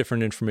bunch of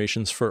different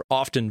informations for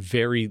often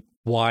very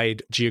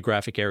wide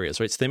geographic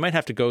areas, right? So they might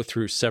have to go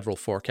through several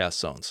forecast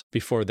zones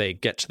before they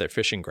get to their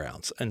fishing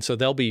grounds. And so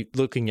they'll be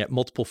looking at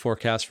multiple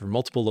forecasts from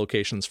multiple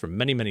locations from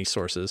many, many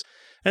sources.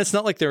 And it's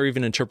not like they're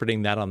even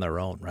interpreting that on their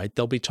own, right?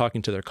 They'll be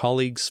talking to their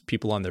colleagues,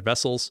 people on their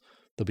vessels.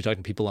 They'll be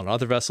talking to people on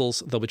other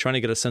vessels. They'll be trying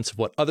to get a sense of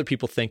what other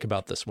people think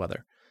about this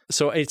weather.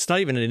 So it's not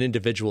even an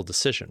individual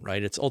decision,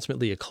 right? It's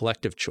ultimately a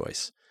collective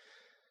choice.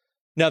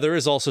 Now, there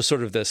is also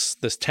sort of this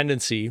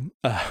tendency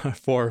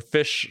for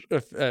fish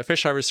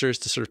harvesters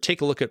to sort of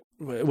take a look at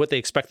what they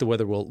expect the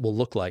weather will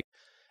look like.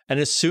 And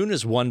as soon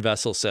as one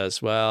vessel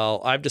says,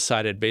 well, I've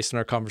decided based on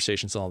our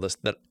conversations and all this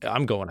that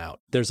I'm going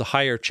out, there's a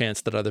higher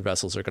chance that other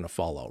vessels are going to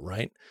follow,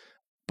 right?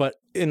 But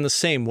in the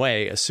same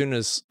way, as soon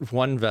as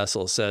one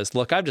vessel says,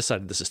 look, I've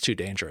decided this is too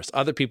dangerous,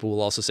 other people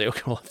will also say,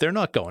 okay, well, if they're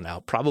not going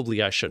out,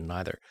 probably I shouldn't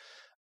either.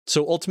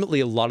 So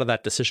ultimately, a lot of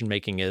that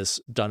decision-making is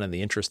done in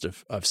the interest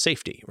of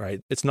safety, right?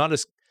 It's not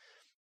as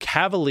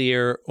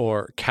cavalier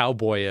or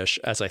cowboyish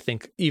as I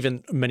think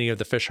even many of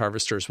the fish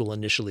harvesters will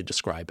initially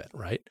describe it,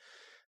 right?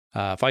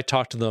 If I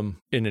talk to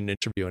them in an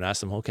interview and ask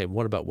them, okay,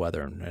 what about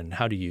weather and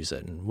how to use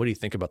it? And what do you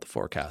think about the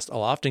forecast?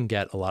 I'll often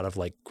get a lot of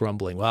like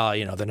grumbling, well,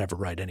 they're never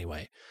right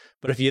anyway.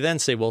 But if you then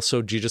say, well,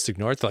 so do you just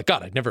ignore it? They're like,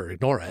 God, I'd never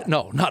ignore it.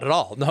 No, not at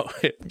all. No,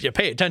 you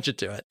pay attention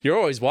to it. You're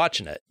always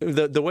watching it.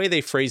 The way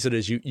they phrase it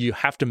is you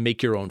have to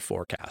make your own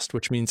forecast,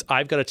 which means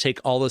I've got to take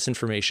all this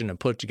information and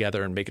put it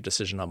together and make a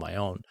decision on my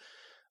own,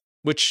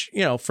 which,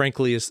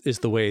 frankly, is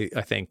the way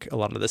I think a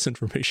lot of this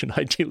information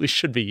ideally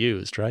should be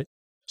used, right?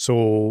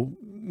 So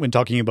when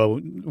talking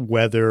about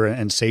weather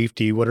and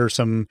safety, what are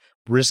some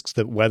risks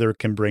that weather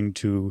can bring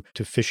to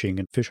fishing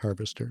and fish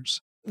harvesters?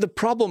 The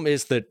problem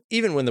is that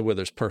even when the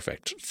weather's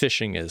perfect,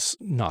 fishing is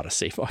not a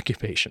safe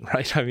occupation,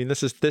 right? I mean,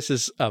 this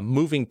is a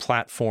moving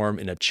platform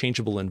in a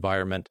changeable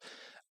environment.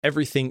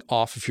 Everything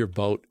off of your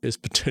boat is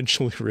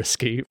potentially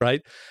risky,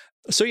 right?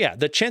 So yeah,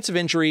 the chance of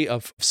injury,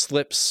 of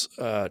slips,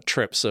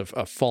 trips, of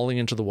falling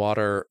into the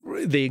water,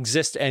 they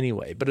exist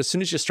anyway. But as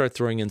soon as you start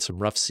throwing in some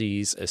rough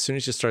seas, as soon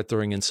as you start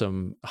throwing in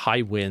some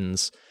high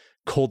winds,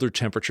 colder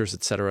temperatures,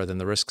 et cetera, then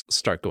the risks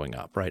start going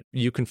up, right?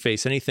 You can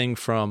face anything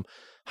from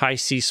high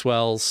sea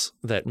swells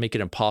that make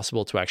it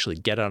impossible to actually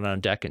get out on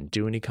deck and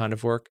do any kind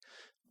of work,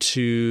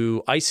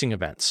 to icing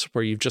events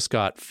where you've just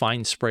got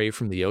fine spray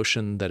from the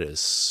ocean that is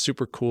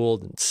super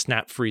cooled and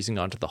snap freezing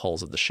onto the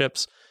hulls of the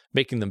ships,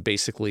 making them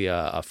basically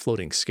a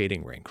floating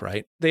skating rink,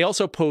 right? They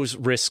also pose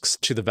risks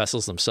to the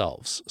vessels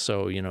themselves.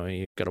 So,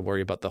 you got to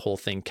worry about the whole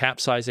thing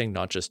capsizing,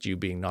 not just you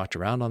being knocked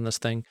around on this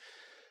thing.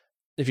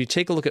 If you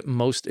take a look at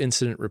most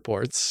incident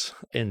reports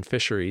in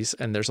fisheries,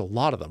 and there's a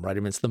lot of them, right? I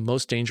mean, it's the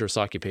most dangerous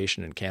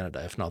occupation in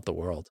Canada, if not the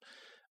world.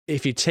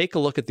 If you take a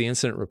look at the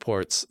incident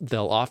reports,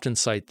 they'll often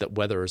cite that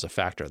weather is a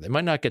factor. They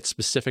might not get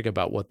specific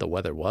about what the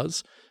weather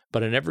was,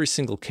 but in every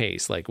single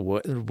case, like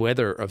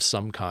weather of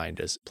some kind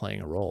is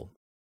playing a role.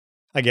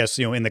 I guess,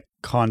 in the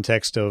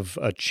context of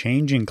a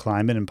changing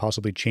climate and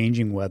possibly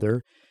changing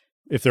weather,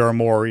 if there are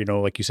more,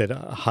 like you said,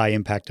 high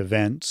impact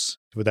events,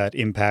 would that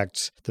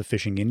impact the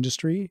fishing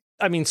industry?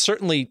 I mean,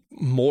 certainly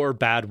more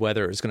bad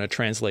weather is going to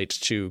translate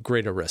to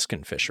greater risk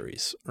in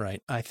fisheries, right?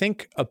 I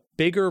think a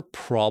bigger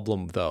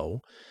problem,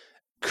 though,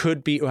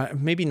 could be,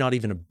 maybe not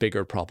even a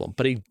bigger problem,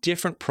 but a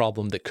different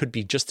problem that could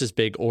be just as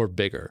big or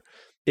bigger,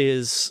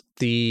 is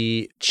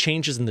the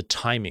changes in the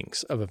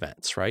timings of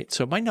events, right?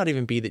 So it might not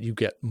even be that you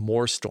get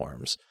more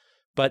storms,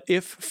 but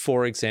if,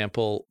 for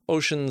example,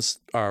 oceans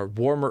are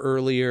warmer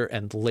earlier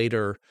and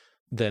later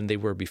than they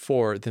were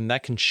before, then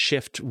that can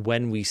shift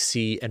when we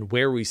see and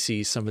where we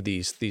see some of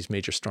these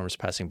major storms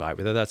passing by,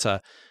 whether that's a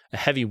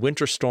heavy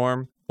winter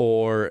storm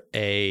or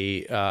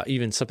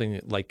even something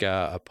like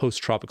a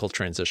post-tropical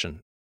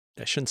transition.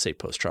 I shouldn't say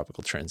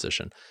post-tropical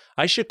transition.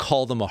 I should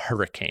call them a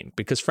hurricane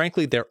because,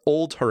 frankly, they're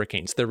old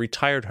hurricanes. They're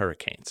retired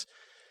hurricanes.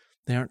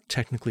 They aren't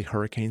technically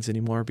hurricanes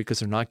anymore because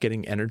they're not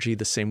getting energy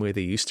the same way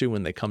they used to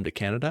when they come to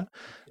Canada.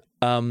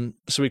 So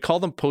we call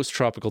them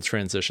post-tropical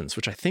transitions,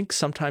 which I think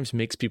sometimes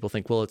makes people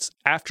think, well, it's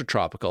after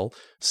tropical,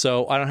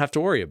 so I don't have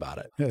to worry about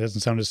it. Yeah, it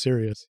doesn't sound as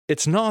serious.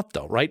 It's not,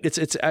 though, right?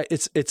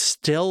 It's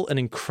still an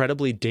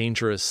incredibly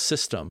dangerous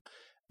system.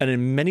 And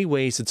in many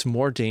ways, it's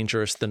more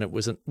dangerous than it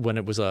was when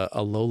it was a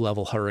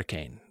low-level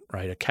hurricane,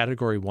 right? A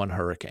Category 1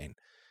 hurricane.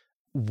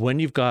 When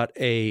you've got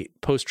a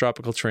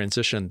post-tropical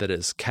transition that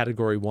is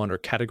Category 1 or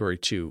Category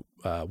 2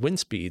 wind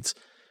speeds,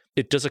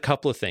 it does a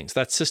couple of things.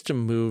 That system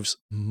moves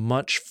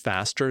much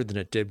faster than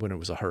it did when it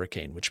was a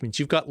hurricane, which means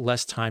you've got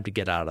less time to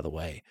get out of the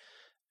way.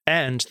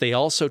 And they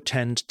also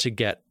tend to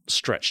get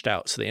stretched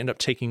out. So they end up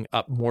taking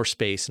up more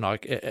space and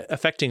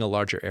affecting a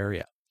larger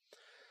area.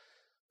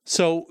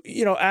 So,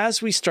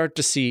 as we start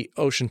to see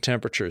ocean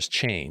temperatures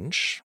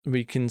change,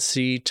 we can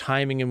see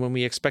timing and when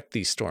we expect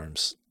these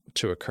storms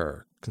to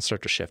occur can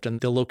start to shift.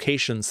 And the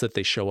locations that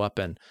they show up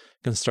in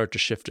can start to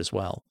shift as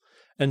well.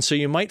 And so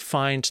you might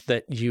find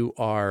that you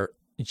are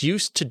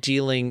used to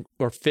dealing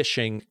or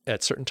fishing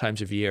at certain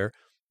times of year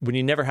when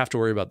you never have to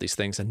worry about these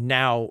things. And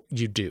now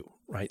you do,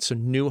 right? So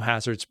new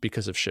hazards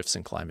because of shifts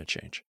in climate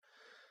change.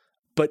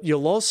 But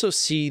you'll also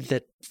see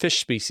that fish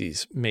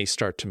species may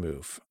start to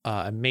move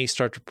and may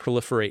start to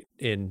proliferate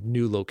in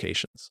new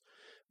locations,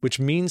 which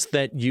means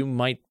that you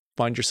might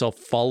find yourself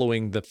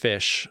following the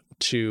fish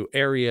to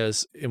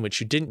areas in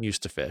which you didn't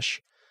used to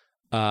fish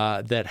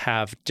that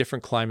have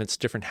different climates,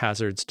 different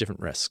hazards, different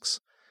risks.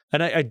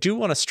 And I do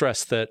want to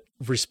stress that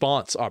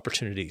response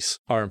opportunities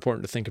are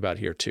important to think about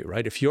here too,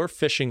 right? If you're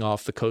fishing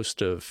off the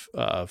coast of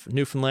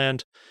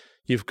Newfoundland,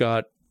 you've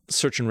got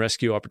search and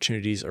rescue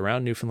opportunities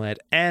around Newfoundland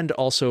and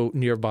also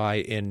nearby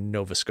in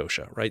Nova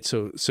Scotia, right?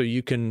 So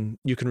you can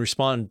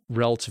respond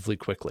relatively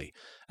quickly.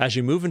 As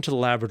you move into the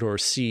Labrador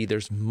Sea,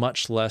 there's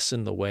much less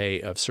in the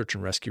way of search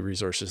and rescue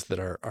resources that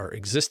are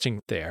existing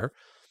there.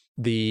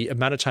 The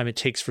amount of time it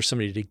takes for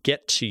somebody to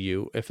get to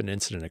you if an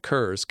incident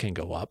occurs can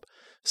go up.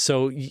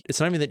 So it's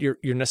not even that you're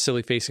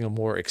necessarily facing a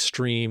more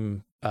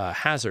extreme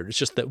hazard. It's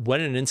just that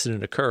when an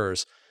incident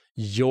occurs,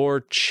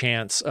 your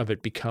chance of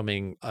it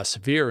becoming a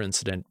severe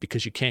incident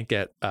because you can't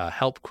get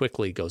help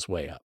quickly goes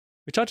way up.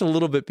 We talked a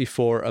little bit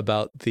before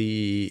about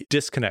the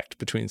disconnect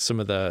between some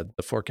of the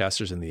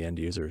forecasters and the end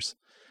users.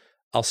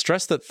 I'll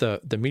stress that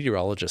the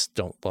meteorologists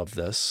don't love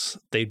this.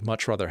 They'd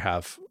much rather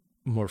have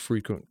more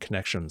frequent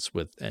connections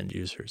with end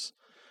users.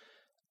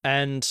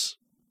 And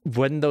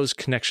when those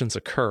connections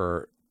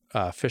occur,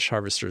 fish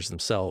harvesters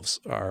themselves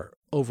are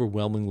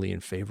overwhelmingly in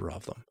favor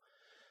of them.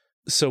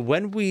 So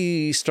when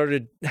we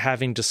started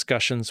having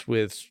discussions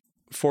with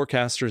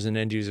forecasters and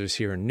end users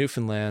here in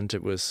Newfoundland,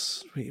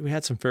 we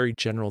had some very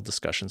general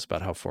discussions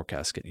about how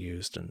forecasts get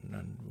used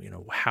and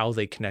how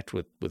they connect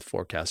with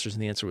forecasters,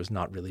 and the answer was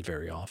not really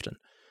very often.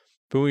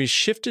 But when we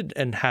shifted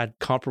and had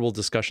comparable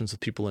discussions with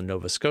people in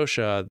Nova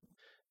Scotia,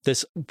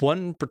 this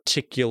one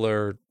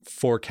particular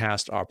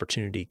forecast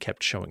opportunity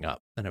kept showing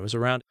up, and it was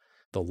around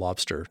the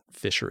lobster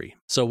fishery.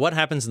 So what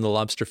happens in the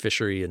lobster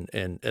fishery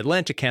in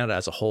Atlantic Canada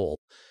as a whole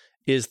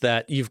is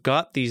that you've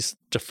got these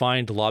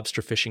defined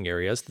lobster fishing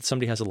areas that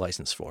somebody has a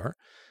license for.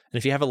 And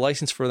if you have a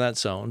license for that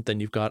zone, then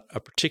you've got a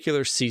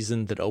particular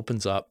season that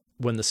opens up.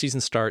 When the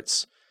season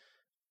starts,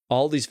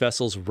 all these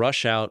vessels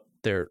rush out.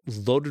 They're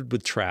loaded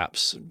with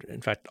traps.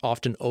 In fact,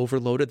 often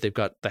overloaded. They've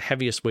got the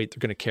heaviest weight they're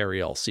going to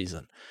carry all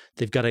season.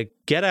 They've got to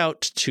get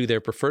out to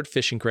their preferred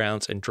fishing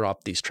grounds and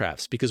drop these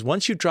traps. Because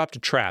once you dropped a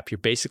trap, you're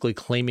basically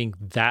claiming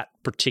that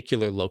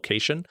particular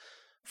location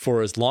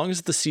for as long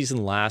as the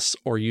season lasts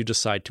or you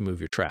decide to move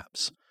your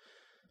traps.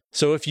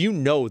 So if you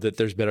know that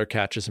there's better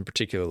catches in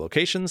particular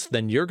locations,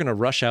 then you're going to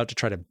rush out to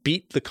try to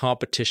beat the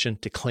competition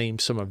to claim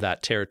some of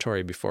that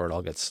territory before it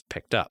all gets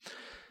picked up.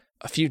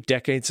 A few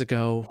decades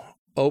ago,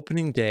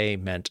 opening day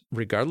meant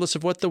regardless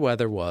of what the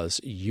weather was,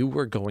 you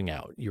were going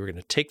out. You were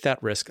going to take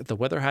that risk. The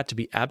weather had to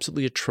be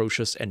absolutely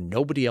atrocious and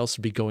nobody else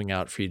would be going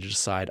out for you to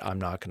decide, I'm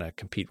not going to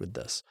compete with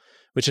this,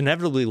 which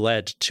inevitably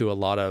led to a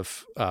lot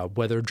of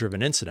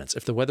weather-driven incidents.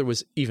 If the weather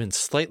was even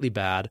slightly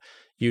bad,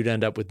 you'd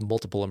end up with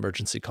multiple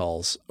emergency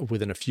calls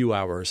within a few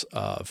hours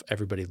of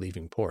everybody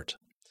leaving port.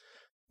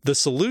 The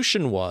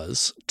solution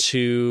was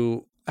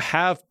to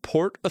have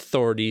port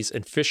authorities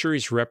and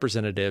fisheries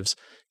representatives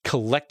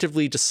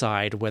collectively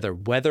decide whether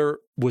weather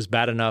was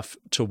bad enough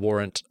to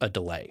warrant a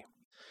delay.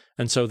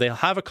 And so they'll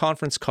have a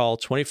conference call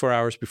 24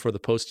 hours before the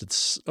posted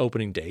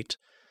opening date.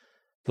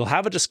 They'll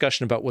have a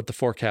discussion about what the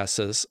forecast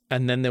is,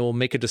 and then they will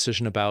make a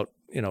decision about,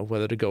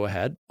 whether to go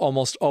ahead.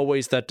 Almost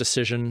always that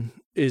decision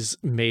is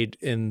made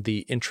in the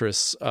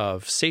interests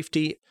of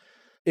safety.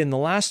 In the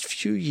last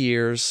few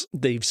years,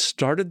 they've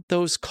started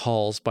those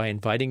calls by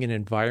inviting an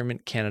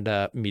Environment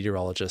Canada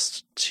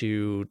meteorologist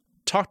to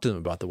talk to them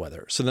about the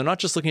weather. So they're not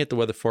just looking at the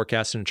weather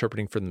forecast and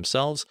interpreting for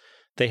themselves.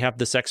 They have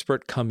this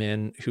expert come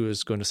in who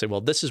is going to say,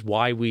 well, this is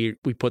why we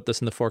put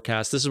this in the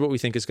forecast. This is what we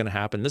think is going to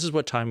happen. This is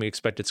what time we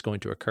expect it's going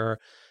to occur.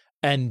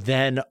 And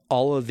then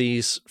all of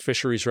these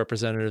fisheries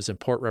representatives and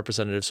port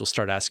representatives will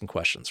start asking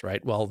questions,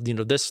 right? Well,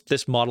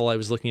 this model I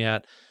was looking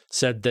at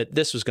said that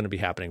this was going to be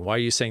happening. Why are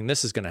you saying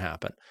this is going to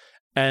happen?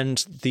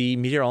 And the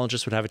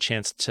meteorologist would have a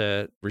chance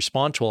to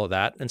respond to all of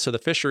that. And so the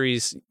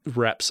fisheries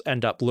reps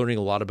end up learning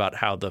a lot about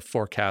how the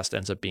forecast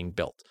ends up being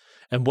built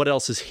and what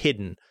else is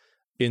hidden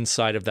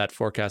inside of that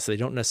forecast they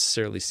don't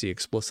necessarily see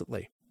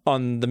explicitly.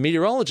 On the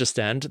meteorologist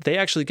end, they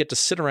actually get to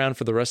sit around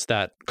for the rest of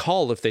that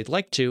call if they'd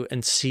like to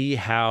and see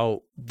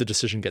how the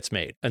decision gets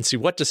made and see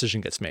what decision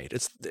gets made.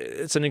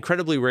 It's an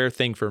incredibly rare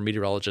thing for a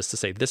meteorologist to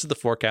say, this is the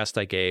forecast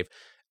I gave,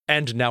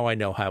 and now I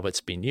know how it's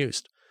being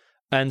used.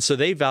 And so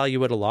they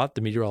value it a lot,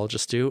 the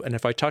meteorologists do. And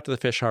if I talk to the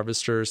fish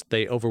harvesters,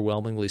 they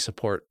overwhelmingly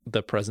support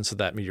the presence of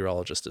that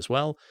meteorologist as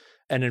well.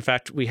 And in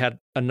fact, we had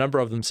a number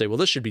of them say, well,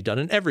 this should be done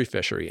in every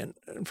fishery. And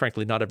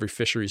frankly, not every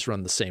fishery is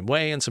run the same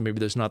way. And so maybe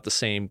there's not the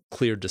same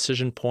clear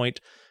decision point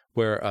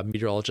where a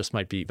meteorologist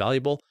might be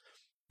valuable.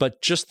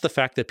 But just the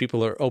fact that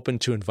people are open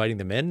to inviting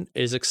them in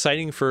is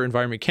exciting for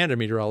Environment Canada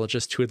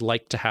meteorologists who would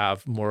like to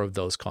have more of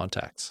those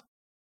contacts.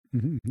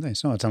 Mm-hmm.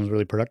 Nice. No, it sounds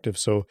really productive.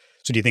 So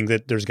do you think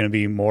that there's going to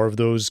be more of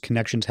those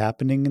connections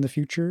happening in the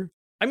future?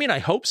 I mean, I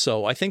hope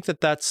so. I think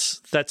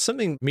that's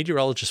something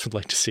meteorologists would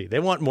like to see. They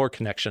want more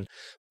connection.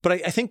 But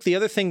I think the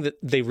other thing that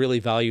they really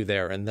value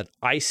there and that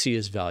I see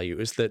as value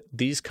is that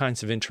these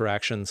kinds of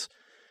interactions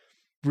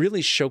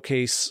really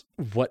showcase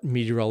what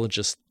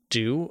meteorologists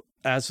do.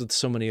 As with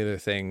so many other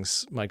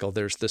things, Michael,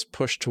 there's this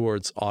push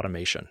towards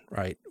automation,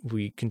 right?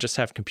 We can just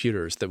have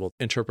computers that will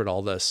interpret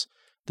all this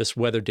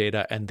weather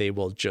data, and they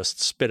will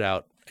just spit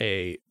out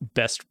a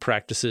best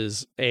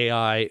practices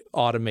AI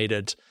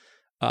automated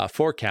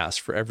forecast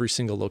for every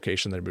single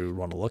location that we would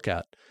want to look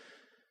at.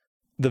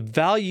 The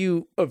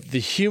value of the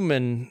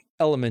human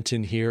element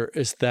in here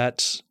is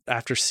that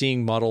after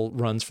seeing model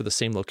runs for the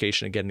same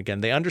location again and again,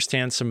 they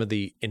understand some of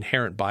the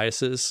inherent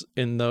biases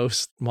in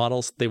those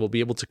models. They will be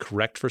able to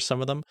correct for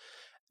some of them.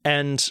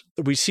 And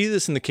we see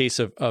this in the case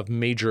of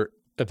major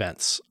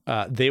events.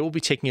 They will be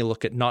taking a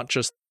look at not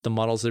just the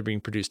models that are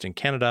being produced in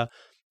Canada,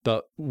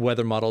 but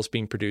weather models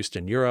being produced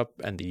in Europe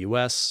and the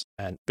US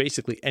and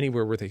basically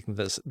anywhere where they can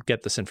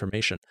get this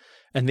information.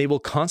 And they will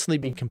constantly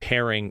be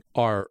comparing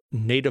our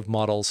native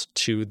models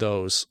to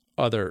those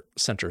other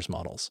centers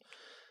models.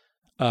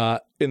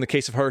 In the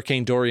case of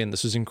Hurricane Dorian,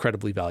 this was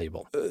incredibly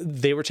valuable.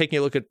 They were taking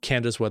a look at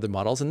Canada's weather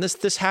models, and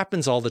this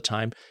happens all the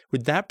time.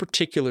 With that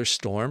particular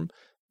storm,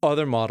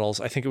 other models,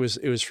 I think it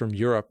was from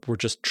Europe, were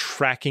just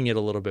tracking it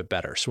a little bit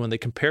better. So when they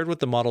compared what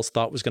the models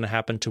thought was going to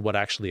happen to what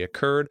actually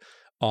occurred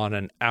on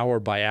an hour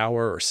by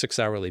hour or 6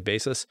 hourly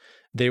basis,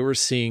 they were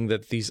seeing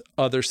that these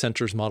other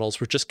centers models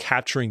were just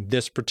capturing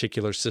this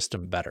particular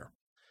system better.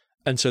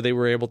 And so they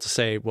were able to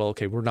say, well,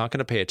 okay, we're not going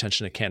to pay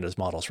attention to Canada's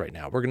models right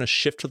now. We're going to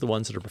shift to the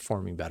ones that are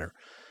performing better.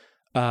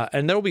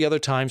 And there will be other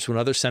times when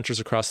other centers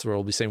across the world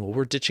will be saying, well,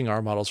 we're ditching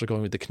our models. We're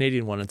going with the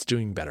Canadian one. It's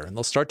doing better. And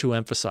they'll start to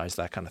emphasize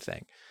that kind of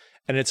thing.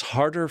 And it's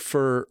harder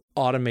for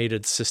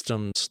automated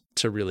systems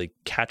to really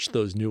catch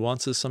those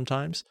nuances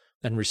sometimes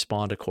and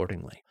respond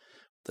accordingly.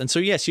 And so,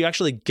 yes, you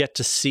actually get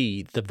to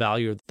see the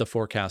value of the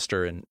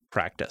forecaster in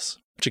practice,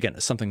 which again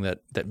is something that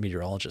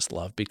meteorologists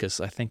love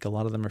because I think a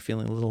lot of them are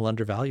feeling a little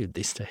undervalued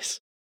these days.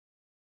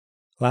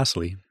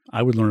 Lastly,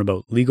 I would learn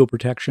about legal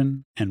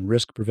protection and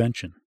risk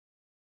prevention.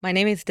 My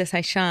name is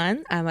Desai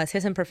Shan. I'm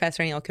assistant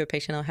professor in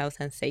occupational health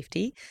and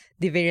safety,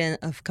 Division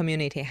of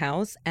Community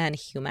Health and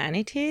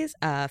Humanities,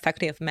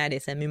 Faculty of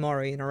Medicine,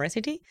 Memorial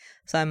University.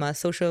 So I'm a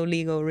social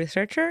legal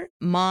researcher.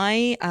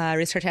 My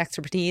research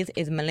expertise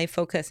is mainly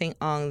focusing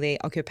on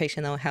the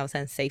occupational health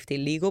and safety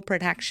legal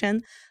protection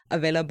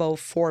available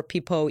for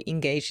people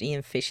engaged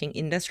in fishing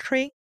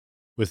industry.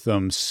 With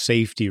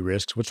safety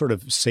risks, what sort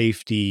of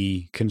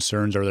safety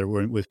concerns are there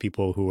with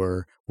people who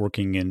are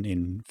working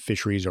in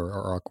fisheries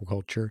or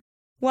aquaculture?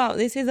 Well,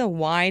 this is a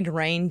wide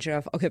range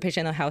of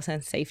occupational health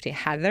and safety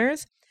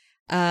hazards.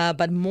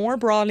 But more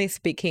broadly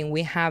speaking,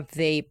 we have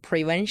the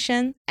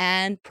prevention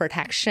and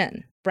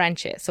protection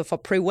branches. So for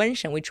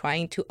prevention, we're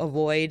trying to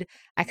avoid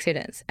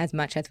accidents as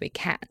much as we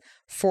can.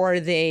 For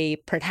the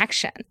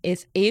protection,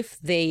 is if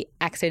the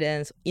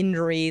accidents,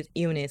 injuries,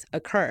 illness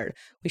occurred,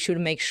 we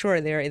should make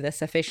sure there is a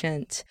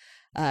sufficient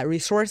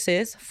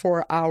resources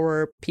for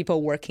our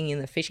people working in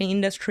the fishing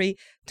industry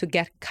to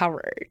get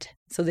covered.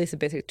 So this is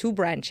basically two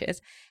branches.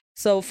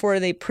 So for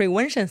the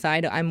prevention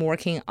side, I'm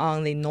working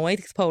on the noise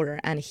exposure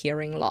and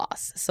hearing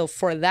loss. So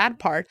for that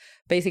part,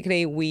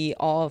 basically we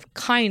all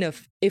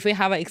if we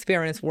have an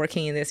experience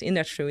working in this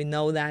industry, we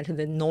know that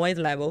the noise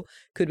level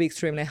could be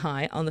extremely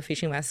high on the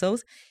fishing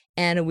vessels.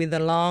 And with the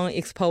long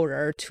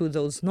exposure to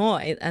those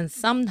noise, and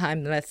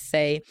sometimes, let's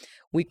say,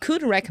 we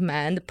could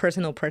recommend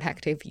personal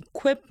protective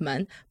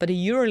equipment, but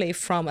usually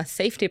from a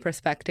safety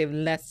perspective,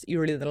 that's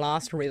usually the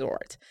last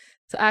resort.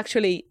 So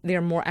actually, there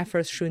are more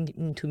efforts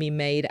should to be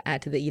made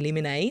at the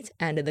eliminate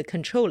and the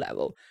control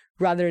level,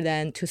 rather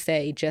than to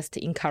say just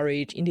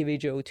encourage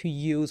individual to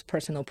use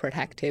personal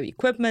protective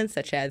equipment,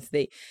 such as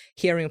the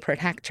hearing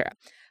protector.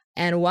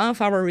 And one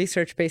of our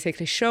research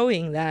basically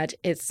showing that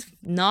it's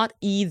not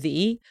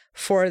easy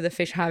for the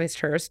fish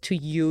harvesters to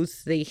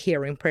use the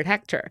hearing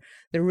protector.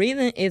 The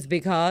reason is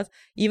because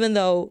even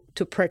though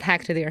to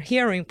protect their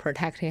hearing,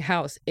 protecting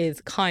health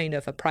is kind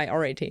of a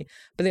priority,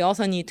 but they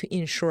also need to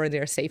ensure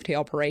their safety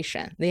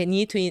operation. They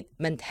need to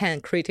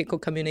maintain critical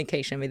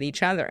communication with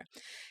each other.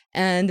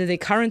 And the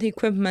current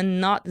equipment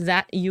not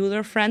that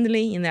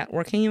user-friendly in that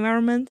working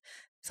environment.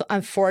 So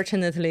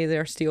unfortunately,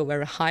 there's still a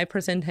very high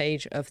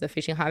percentage of the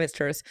fishing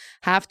harvesters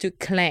have to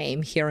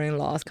claim hearing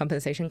loss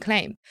compensation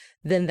claim.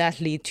 Then that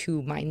leads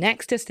to my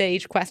next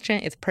stage question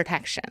is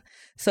protection.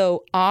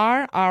 So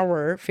are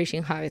our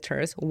fishing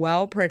harvesters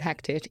well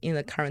protected in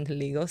the current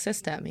legal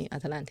system in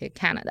Atlantic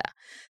Canada?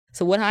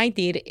 So what I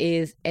did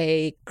is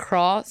a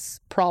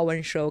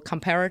cross-provincial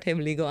comparative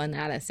legal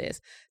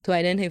analysis to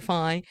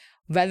identify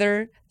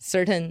whether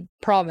certain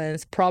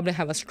provinces probably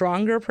have a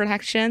stronger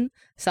protection.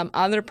 Some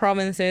other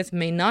provinces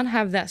may not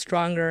have that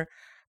stronger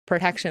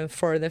protection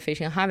for the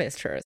fishing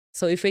harvesters.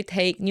 So if we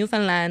take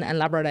Newfoundland and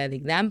Labrador as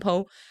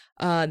example,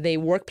 the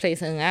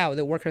workplace NL,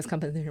 the Workers'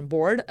 Compensation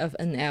Board of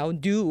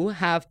NL, do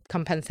have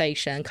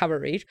compensation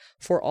coverage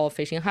for all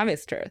fishing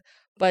harvesters.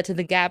 But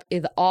the gap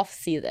is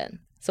off-season.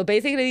 So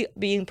basically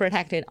being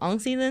protected on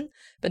season,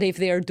 but if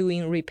they are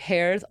doing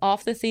repairs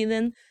off the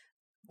season,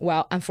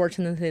 well,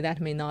 unfortunately,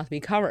 that may not be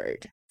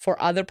covered. For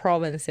other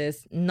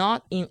provinces,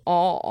 not in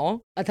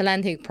all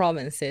Atlantic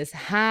provinces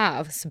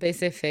have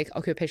specific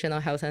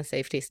occupational health and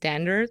safety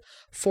standards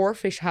for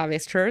fish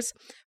harvesters.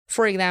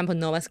 For example,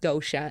 Nova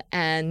Scotia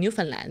and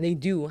Newfoundland, they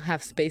do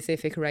have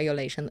specific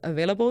regulations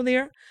available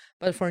there.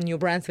 But for New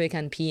Brunswick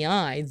and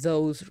PEI,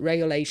 those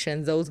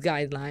regulations, those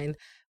guidelines,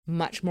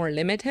 much more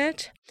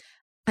limited.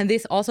 And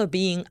this also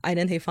being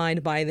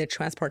identified by the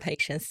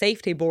Transportation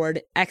Safety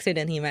Board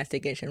Accident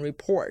Investigation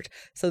Report.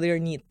 So there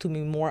need to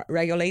be more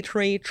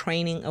regulatory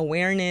training,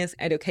 awareness,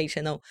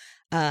 educational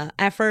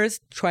efforts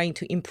trying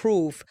to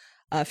improve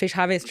fish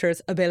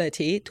harvesters'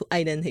 ability to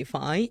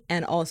identify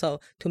and also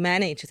to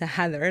manage the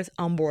hazards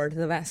on board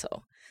the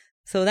vessel.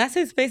 So that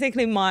is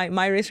basically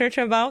my research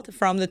about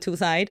from the two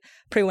sides,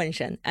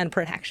 prevention and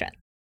protection.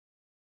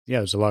 Yeah,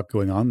 there's a lot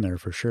going on there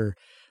for sure.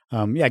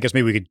 I guess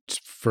maybe we could,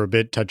 for a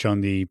bit, touch on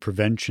the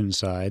prevention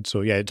side.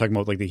 So, talking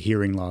about like the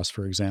hearing loss,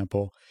 for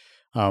example.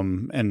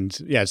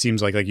 It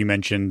seems like you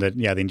mentioned that,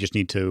 they just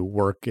need to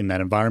work in that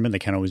environment. They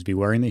can't always be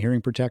wearing the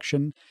hearing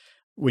protection.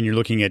 When you're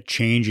looking at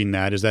changing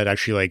that, is that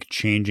actually like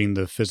changing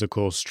the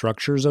physical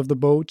structures of the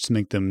boats to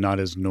make them not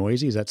as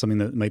noisy? Is that something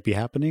that might be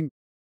happening?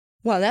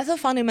 Well, that's a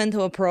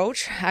fundamental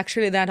approach.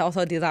 Actually, that's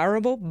also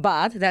desirable,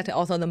 but that's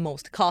also the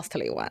most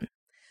costly one.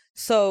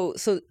 So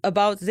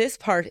about this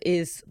part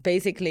is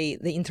basically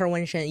the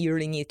intervention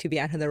usually need to be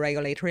at the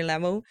regulatory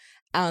level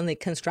on the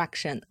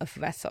construction of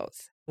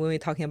vessels. when we're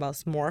talking about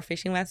small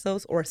fishing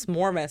vessels or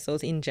small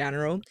vessels in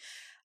general,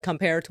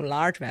 compared to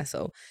large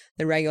vessel,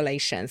 the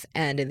regulations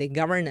and the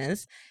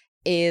governance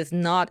is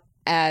not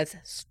as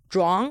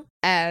strong,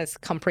 as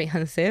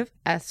comprehensive,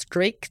 as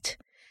strict.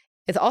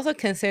 It's also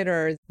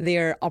considered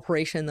their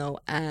operational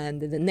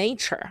and the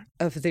nature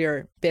of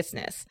their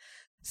business.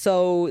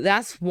 So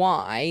that's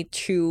why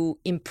to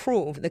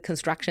improve the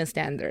construction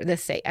standard,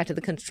 let's say at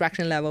the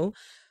construction level,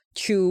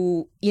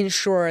 to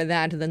ensure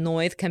that the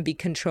noise can be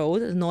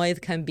controlled, the noise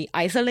can be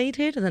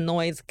isolated, the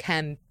noise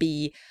can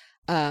be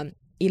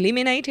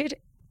eliminated,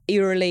 it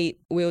really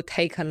will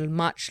take a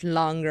much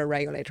longer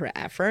regulatory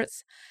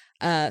efforts.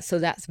 So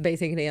that's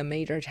basically a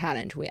major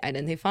challenge we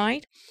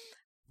identified.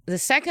 The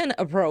second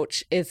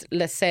approach is,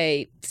 let's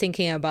say,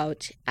 thinking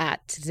about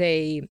at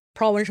the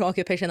provincial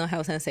occupational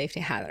health and safety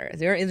hazards.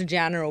 There is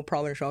general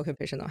provincial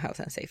occupational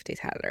health and safety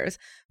hazards.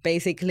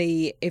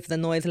 Basically, if the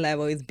noise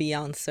level is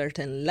beyond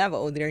certain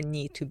level, there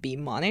need to be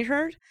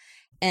monitored.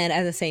 And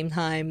at the same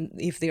time,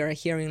 if there are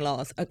hearing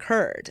loss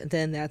occurred,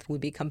 then that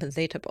would be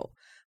compensatable.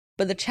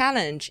 But the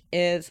challenge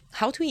is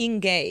how to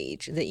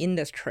engage the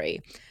industry,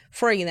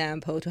 for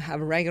example, to have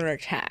a regular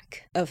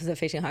check of the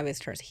fishing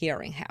harvester's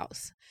hearing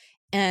health.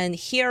 And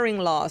hearing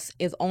loss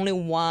is only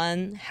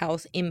one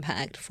health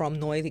impact from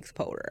noise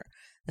exposure.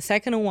 The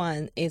second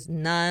one is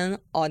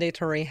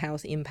non-auditory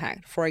health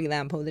impact. For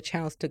example, the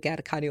chance to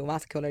get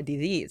cardiovascular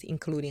disease,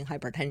 including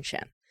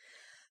hypertension.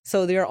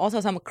 So there are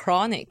also some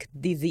chronic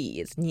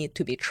disease need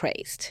to be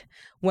traced.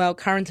 Well,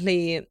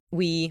 currently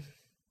we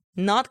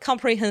not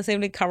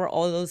comprehensively cover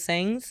all those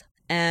things.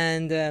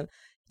 And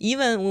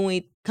even when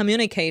we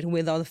communicate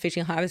with all the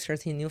fishing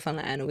harvesters in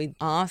Newfoundland, we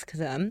ask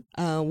them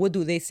what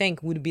do they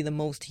think would be the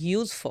most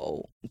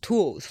useful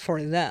tools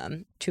for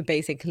them to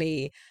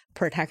basically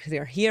protect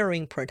their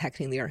hearing,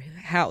 protecting their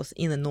health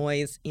in a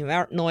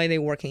noisy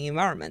working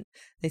environment.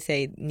 They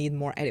say need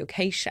more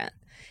education.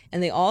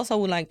 And they also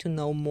would like to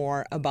know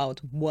more about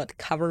what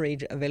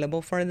coverage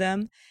available for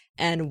them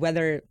and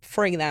whether,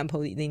 for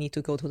example, they need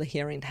to go to the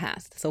hearing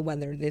test. So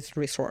whether this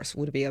resource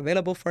would be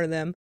available for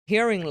them.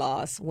 Hearing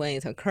loss, when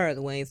it occurs,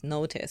 when it's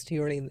noticed,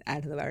 usually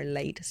at the very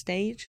late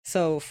stage.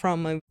 So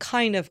from a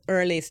kind of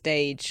early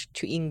stage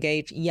to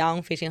engage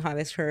young fishing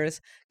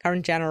harvesters,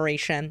 current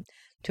generation,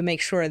 to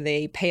make sure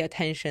they pay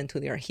attention to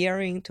their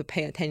hearing, to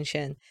pay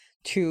attention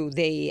to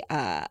the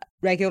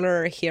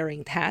regular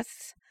hearing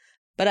tests.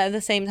 But at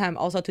the same time,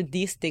 also to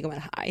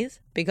destigmatize,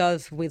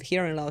 because with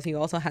hearing loss, you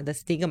also have the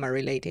stigma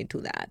related to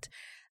that.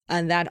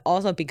 And that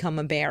also become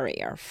a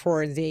barrier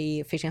for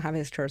the fishing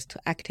harvesters to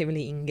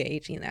actively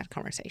engage in that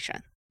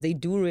conversation. They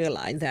do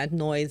realize that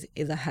noise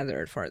is a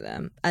hazard for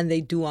them, and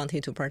they do want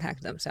it to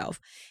protect themselves.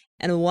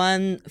 And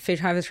one fish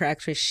harvester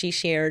actually she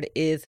shared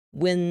is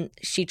when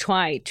she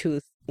tried to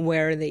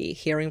wear the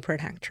hearing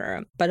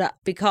protector, but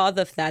because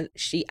of that,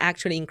 she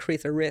actually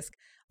increased the risk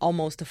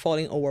almost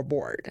falling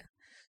overboard.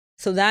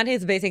 So that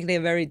is basically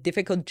a very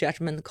difficult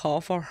judgment call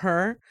for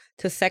her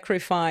to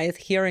sacrifice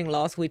hearing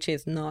loss, which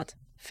is not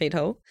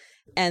fatal,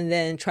 and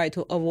then try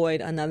to avoid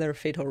another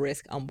fatal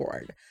risk on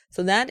board.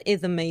 So that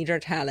is a major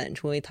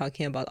challenge when we're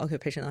talking about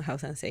occupational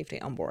health and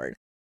safety on board.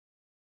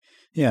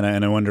 Yeah,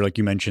 and I wonder, like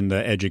you mentioned,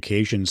 the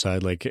education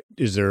side, like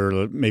is there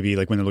maybe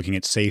like when they're looking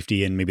at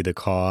safety and maybe the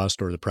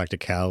cost or the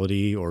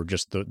practicality or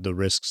just the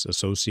risks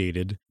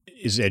associated,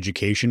 is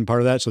education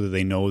part of that so that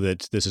they know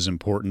that this is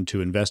important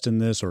to invest in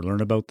this or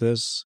learn about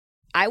this?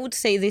 I would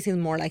say this is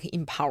more like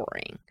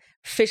empowering.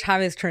 Fish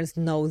harvesters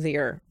know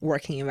their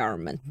working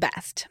environment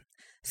best.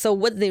 So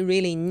what they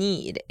really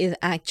need is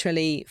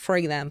actually, for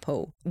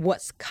example,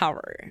 what's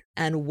covered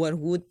and what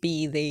would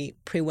be the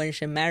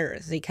prevention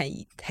measures they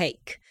can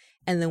take,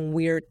 and then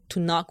where to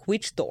knock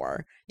which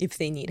door if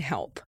they need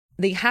help.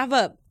 They have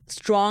a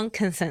strong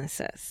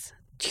consensus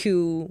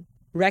to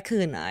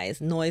recognize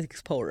noise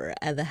exposure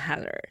as a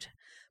hazard.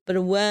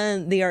 But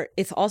when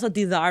it's also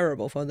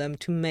desirable for them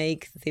to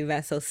make the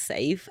vessel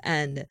safe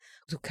and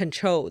to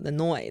control the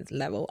noise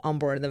level on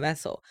board the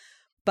vessel.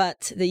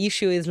 But the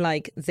issue is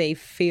like they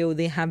feel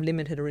they have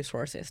limited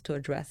resources to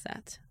address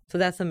that. So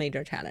that's a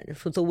major challenge.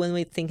 So when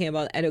we're thinking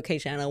about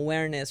education and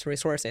awareness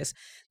resources,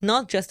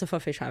 not just for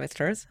fish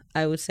harvesters,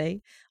 I would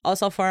say,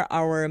 also for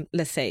our,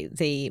 let's say,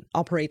 the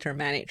operator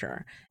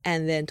manager,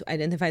 and then to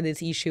identify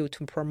this issue,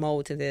 to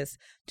promote this,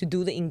 to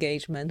do the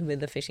engagement with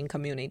the fishing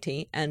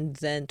community, and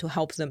then to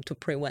help them to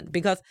prevent.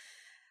 Because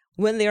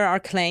when there are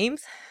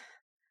claims,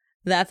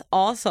 that's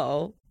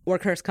also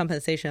Workers'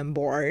 Compensation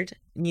Board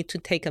need to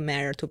take a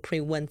measure to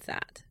prevent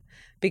that.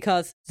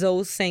 Because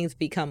those things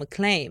become a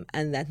claim,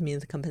 and that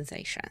means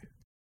compensation.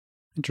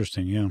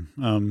 Interesting, yeah.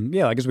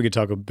 Yeah, I guess we could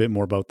talk a bit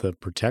more about the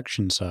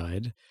protection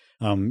side.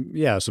 So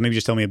maybe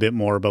just tell me a bit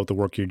more about the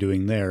work you're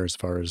doing there as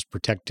far as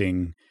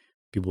protecting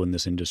people in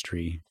this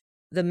industry.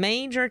 The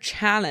major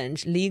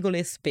challenge,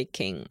 legally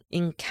speaking,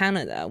 in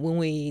Canada when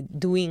we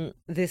doing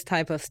this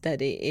type of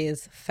study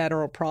is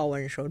federal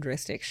provincial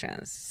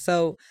jurisdictions.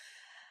 So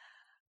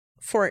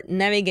for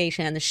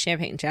navigation and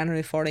shipping,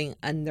 generally falling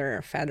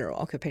under federal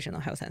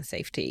occupational health and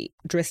safety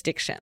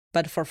jurisdiction.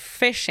 But for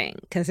fishing,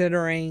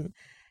 considering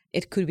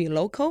it could be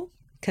local,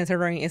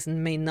 considering it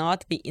may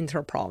not be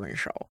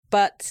interprovincial.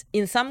 But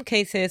in some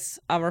cases,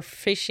 our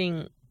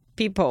fishing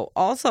people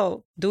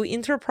also do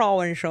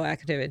interprovincial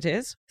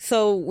activities.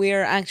 So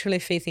we're actually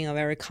facing a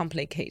very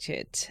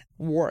complicated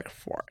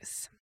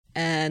workforce.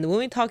 And when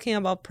we're talking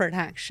about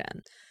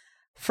protection,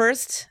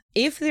 first,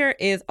 if there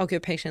is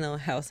occupational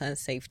health and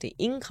safety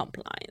in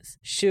compliance,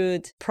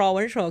 should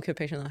provincial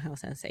occupational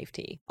health and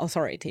safety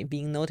authority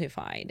being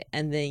notified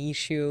and then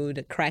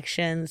issued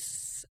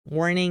corrections,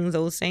 warning,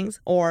 those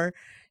things, or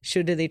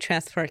should they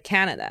transfer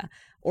Canada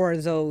or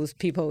those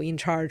people in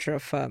charge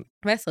of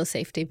vessel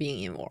safety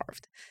being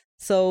involved?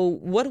 So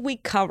what we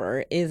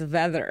cover is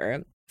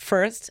whether,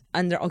 first,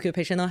 under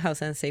occupational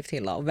health and safety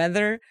law,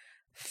 whether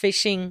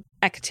fishing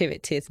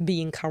activities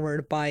being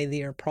covered by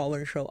their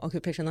provincial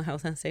occupational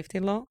health and safety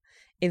law.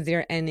 Is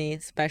there any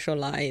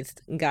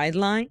specialized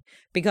guideline?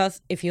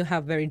 Because if you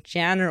have very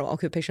general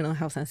occupational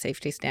health and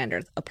safety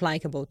standards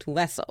applicable to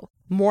vessel,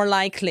 more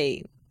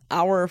likely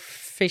our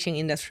fishing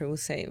industry will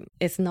say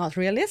it's not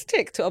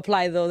realistic to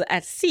apply those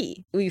at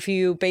sea if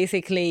you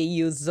basically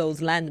use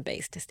those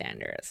land-based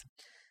standards.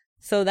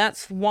 So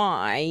that's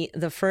why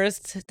the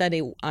first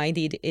study I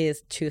did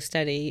is to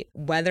study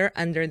whether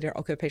under their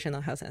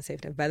occupational health and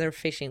safety, whether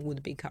fishing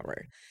would be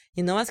covered.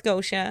 In Nova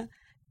Scotia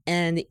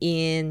and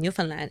in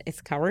Newfoundland,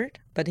 it's covered,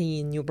 but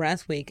in New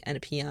Brunswick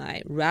and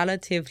PI,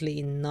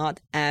 relatively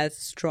not as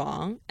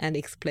strong and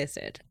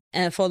explicit.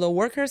 And for the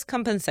workers'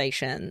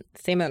 compensation,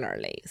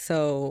 similarly,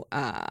 so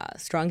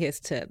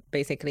strongest,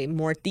 basically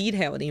more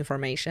detailed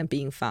information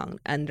being found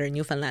under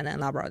Newfoundland and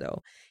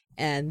Labrador,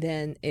 and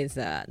then is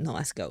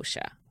Nova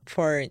Scotia.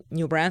 For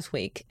New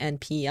Brunswick and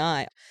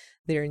PEI,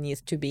 there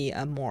needs to be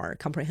a more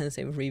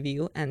comprehensive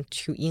review and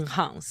to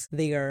enhance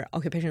their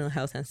occupational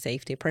health and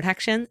safety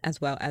protection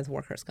as well as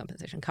workers'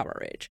 compensation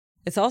coverage.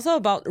 It's also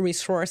about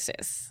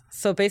resources.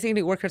 So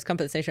basically, Workers'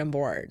 Compensation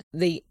Board,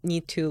 they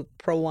need to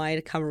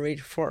provide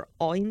coverage for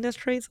all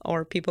industries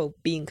or people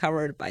being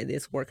covered by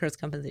this workers'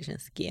 compensation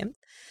scheme.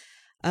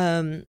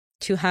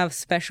 To have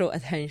special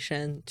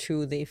attention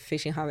to the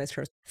fishing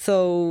harvesters.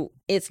 So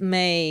it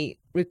may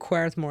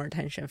require more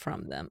attention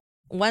from them.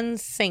 One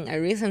thing I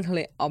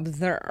recently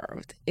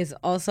observed is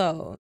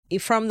also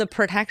from the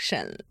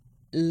protection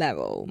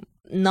level,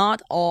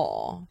 not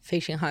all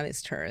fishing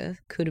harvesters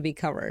could be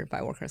covered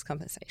by workers'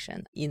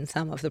 compensation in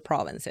some of the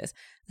provinces.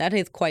 That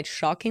is quite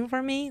shocking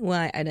for me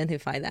when I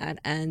identify that.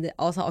 And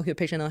also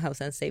occupational health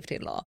and safety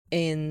law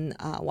in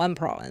one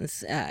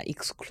province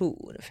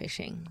exclude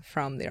fishing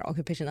from their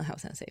occupational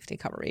health and safety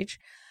coverage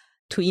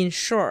to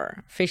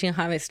ensure fishing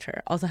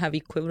harvesters also have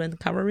equivalent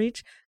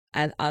coverage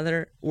as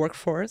other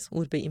workforce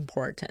would be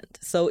important.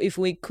 So if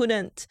we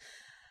couldn't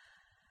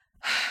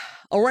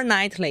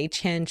overnightly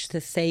change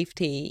the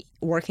safety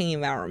working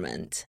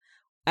environment,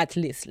 at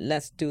least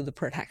let's do the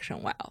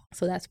protection well.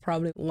 So that's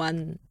probably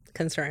one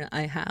concern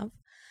I have.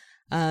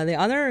 The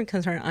other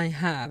concern I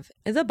have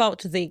is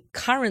about the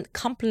current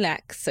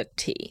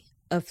complexity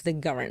of the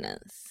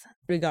governance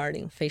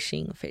regarding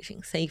fishing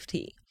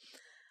safety.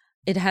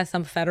 It has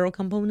some federal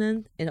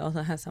component. It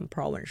also has some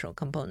provincial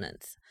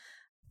components.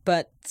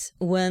 But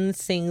when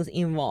things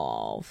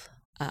involve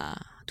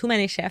too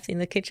many chefs in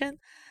the kitchen,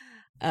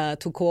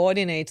 to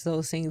coordinate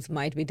those things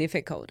might be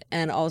difficult,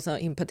 and also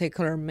in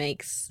particular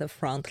makes the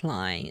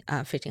frontline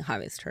fishing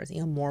harvesters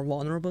in a more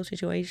vulnerable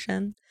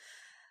situation.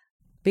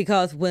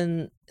 Because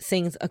when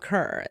things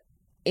occur,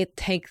 it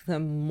takes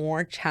them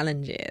more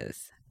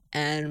challenges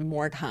and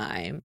more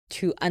time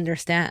to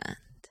understand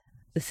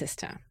the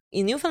system.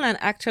 In Newfoundland,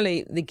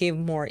 actually, they give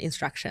more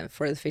instruction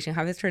for the fishing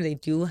harvester. They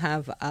do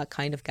have a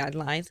kind of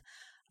guidelines.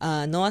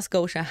 Nova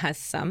Scotia has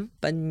some,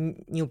 but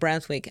New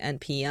Brunswick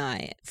and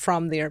PEI,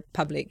 from their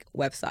public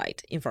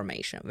website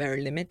information,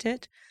 very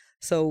limited.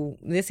 So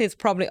this is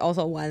probably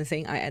also one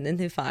thing I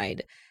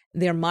identified.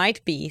 There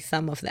might be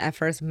some of the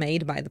efforts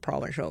made by the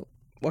Provincial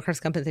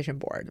Workers' Compensation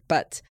Board,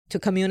 but to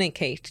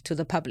communicate to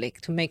the public,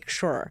 to make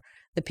sure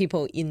the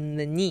people in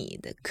the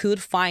need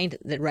could find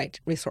the right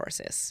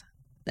resources,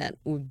 that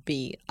would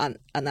be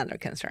another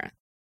concern.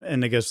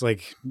 And I guess, do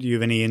you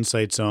have any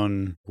insights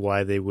on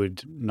why they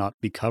would not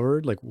be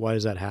covered? Why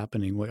is that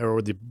happening?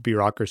 Or the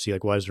bureaucracy,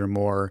 why is there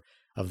more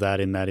of that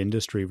in that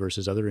industry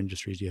versus other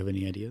industries? Do you have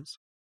any ideas?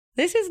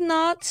 This is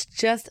not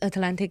just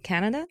Atlantic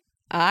Canada.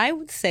 I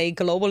would say,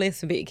 globally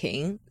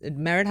speaking,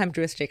 maritime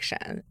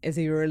jurisdiction is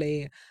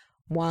usually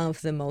one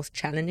of the most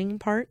challenging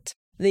parts.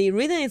 The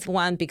reason is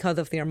one, because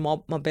of their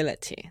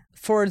mobility.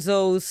 For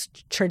those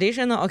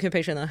traditional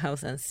occupational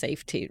health and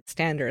safety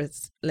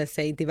standards, let's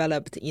say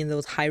developed in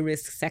those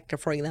high-risk sector,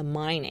 for example,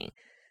 mining,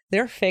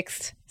 they're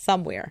fixed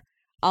somewhere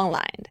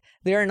online.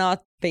 They're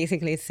not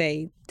basically,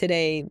 say,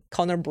 today,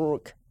 Corner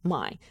Brook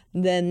mine.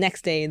 The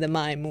next day, the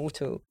mine moved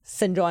to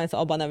St. John's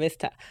or Buena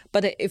Vista.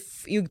 But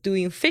if you're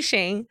doing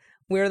fishing,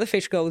 where the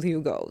fish goes,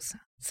 you goes.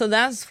 So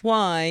that's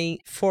why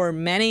for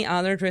many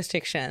other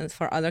jurisdictions,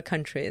 for other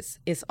countries,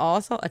 it's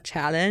also a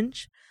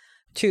challenge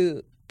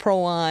to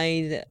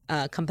provide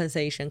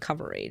compensation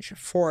coverage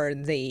for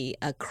the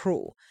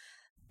crew.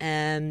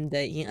 And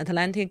in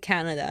Atlantic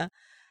Canada,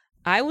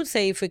 I would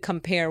say if we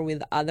compare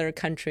with other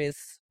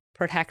countries'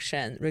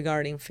 protection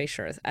regarding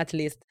fishers, at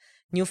least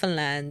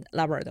Newfoundland,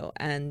 Labrador,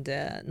 and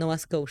Nova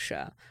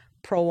Scotia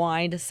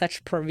provide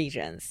such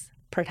provisions,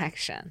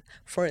 protection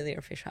for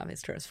their fish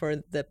harvesters, for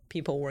the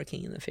people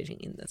working in the fishing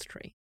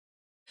industry.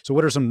 So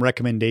what are some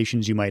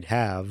recommendations you might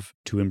have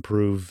to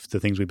improve the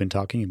things we've been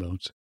talking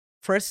about?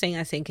 First thing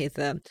I think is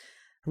a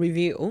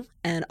review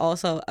and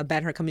also a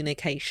better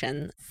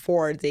communication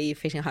for the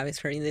fishing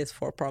harvester in these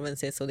 4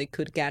 provinces so they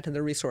could get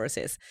the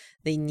resources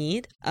they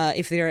need.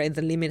 If there is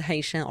a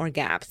limitation or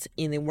gaps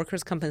in the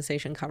workers'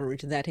 compensation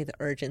coverage, that is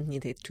urgent,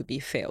 needed to be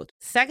filled.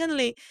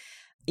 Secondly,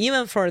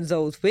 even for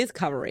those with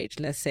coverage,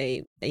 let's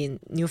say in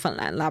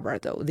Newfoundland,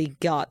 Labrador, they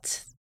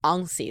got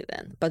on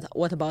season, but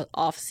what about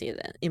off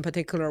season, in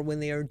particular when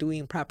they are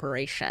doing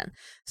preparation?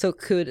 So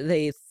could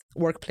this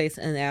workplace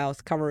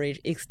NL's coverage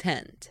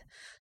extend?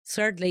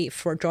 Thirdly,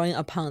 for drawing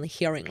upon the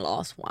hearing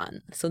loss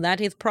one. So that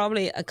is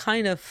probably a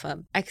kind of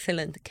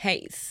excellent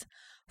case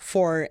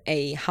for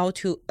how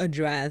to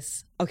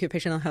address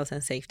occupational health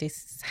and safety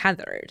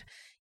hazard.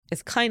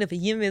 It's kind of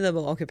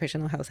invisible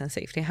occupational health and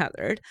safety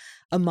hazard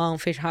among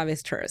fish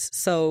harvesters.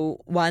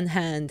 So one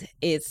hand,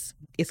 it's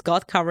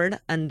got covered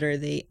under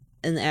the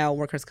NL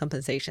workers'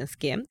 compensation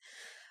scheme,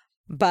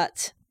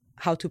 but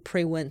how to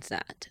prevent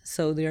that?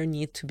 So there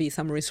need to be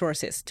some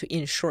resources to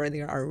ensure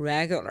there are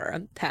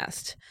regular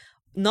tests,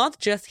 not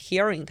just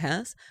hearing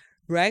tests,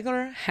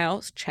 regular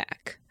health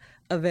check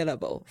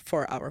available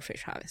for our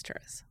fish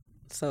harvesters.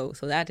 So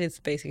that is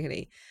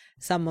basically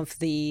some of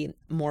the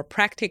more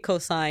practical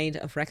side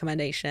of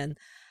recommendation.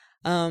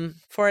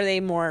 For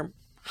the more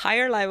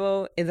higher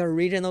level is a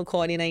regional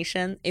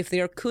coordination. If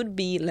there could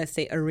be, let's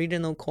say, a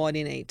regional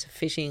coordinate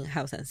fishing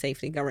health and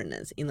safety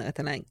governance in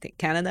Atlantic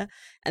Canada,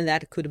 and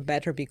that could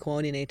better be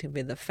coordinated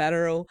with the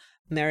federal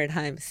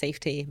maritime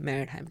safety,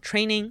 maritime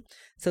training.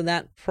 So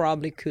that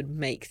probably could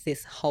make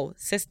this whole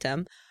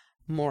system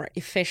more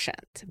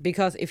efficient.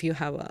 Because if you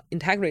have an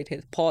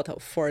integrated portal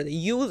for the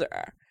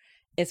user,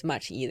 it's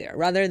much easier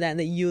rather than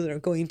the user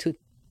going to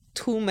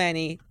too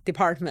many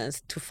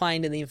departments to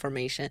find the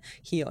information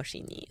he or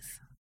she needs.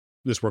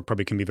 This work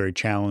probably can be very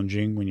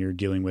challenging when you're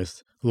dealing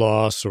with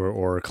loss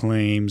or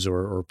claims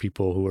or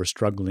people who are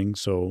struggling.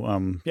 So,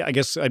 I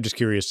guess I'm just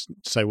curious,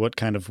 Sai, what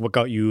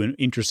got you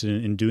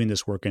interested in doing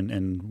this work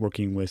and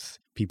working with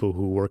people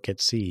who work at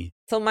sea?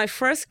 So my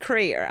first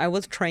career, I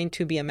was trained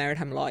to be a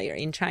maritime lawyer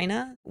in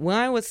China. When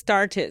I was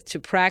started to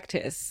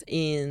practice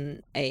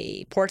in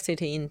a port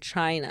city in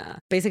China,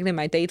 basically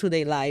my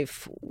day-to-day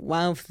life,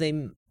 one of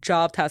the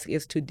job tasks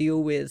is to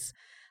deal with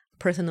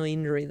personal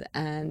injuries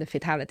and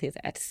fatalities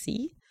at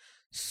sea.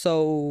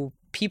 So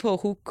people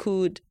who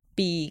could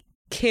be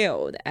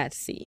killed at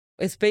sea.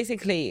 It's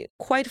basically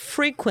quite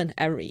frequent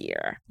every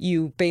year.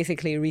 You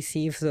basically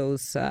receive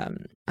those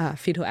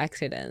fatal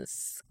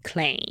accidents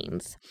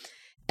claims.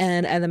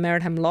 And as a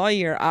maritime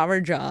lawyer,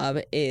 our job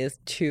is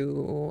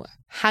to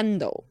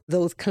handle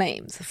those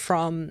claims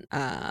from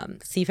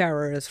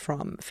seafarers,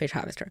 from fish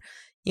harvesters.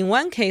 In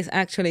one case,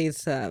 actually,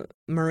 it's a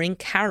marine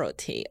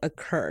casualty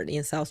occurred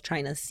in South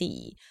China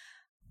Sea.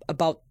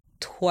 About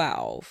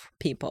 12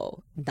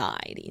 people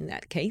died in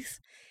that case.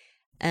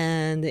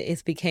 And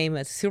it became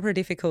a super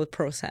difficult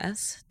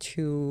process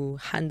to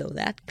handle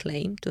that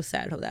claim, to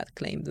settle that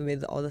claim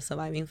with all the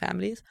surviving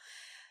families.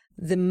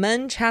 The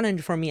main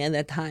challenge for me at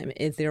that time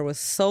is there was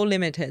so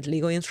limited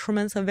legal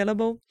instruments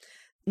available,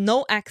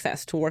 no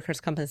access to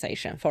workers'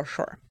 compensation for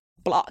sure,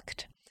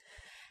 blocked.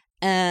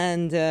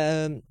 And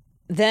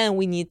then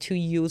we need to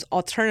use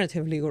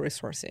alternative legal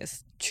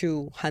resources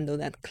to handle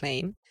that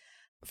claim.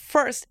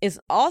 First, it's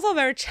also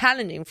very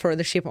challenging for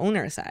the ship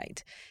owner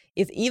side.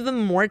 It's even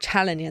more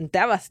challenging and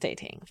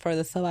devastating for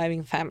the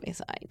surviving family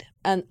side.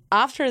 And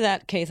after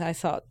that case, I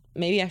thought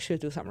maybe I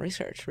should do some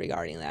research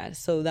regarding that.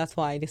 So that's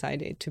why I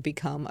decided to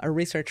become a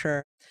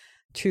researcher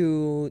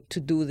to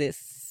do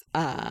this.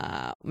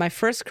 My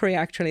first career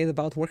actually is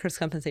about workers'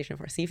 compensation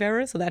for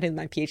seafarers. So that is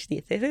my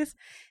PhD thesis.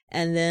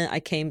 And then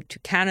I came to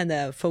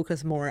Canada,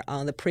 focus more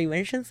on the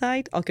prevention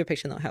side,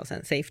 occupational health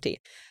and safety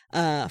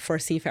for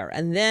seafarers.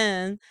 And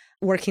then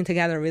working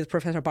together with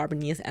Professor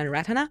Barbanese and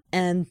Ratana,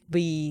 and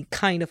we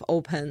kind of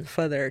open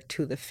further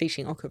to the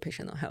fishing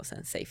occupational health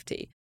and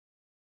safety.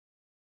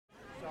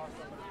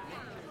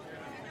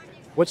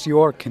 What's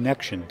your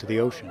connection to the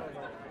ocean?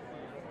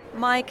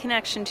 My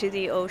connection to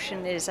the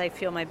ocean is I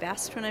feel my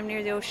best when I'm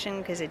near the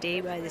ocean because a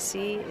day by the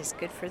sea is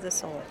good for the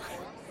soul.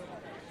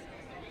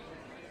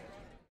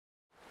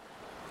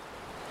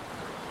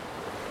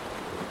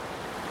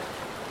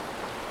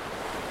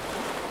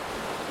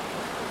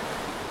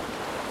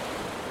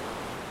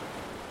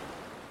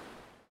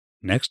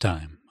 Next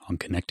time on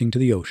Connecting to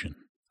the Ocean,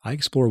 I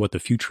explore what the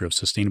future of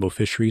sustainable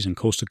fisheries and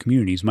coastal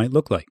communities might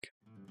look like.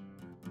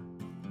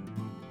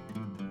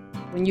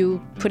 When you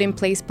put in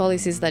place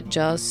policies that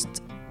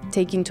just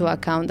take into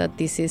account that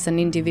this is an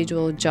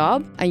individual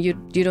job and you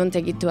don't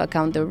take into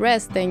account the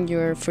rest, then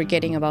you're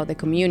forgetting about the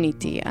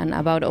community and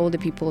about all the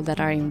people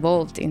that are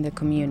involved in the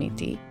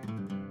community.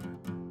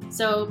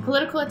 So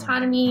political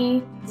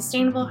autonomy,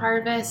 sustainable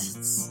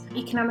harvests,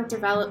 economic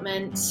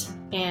development,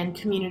 and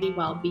community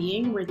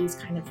well-being were these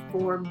kind of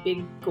 4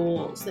 big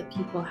goals that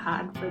people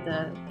had for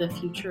the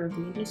future of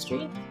the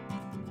industry.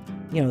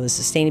 You know, the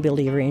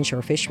sustainability of our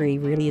inshore fishery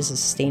really is the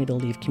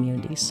sustainability of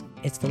communities.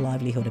 It's the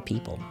livelihood of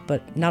people.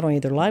 But not only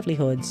their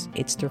livelihoods,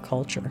 it's their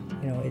culture.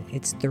 You know,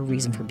 it's their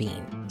reason for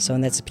being. So,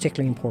 and that's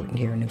particularly important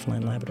here in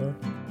Newfoundland and Labrador.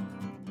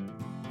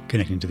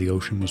 Connecting to the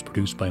Ocean was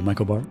produced by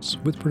Michael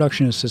Bartz, with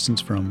production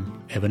assistance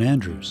from Evan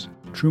Andrews,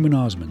 Truman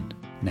Osmond,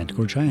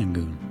 Nantgor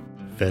Chayangun,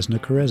 Vesna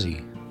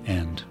Karezi,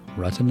 and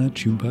Ratana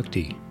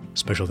Chumpakti.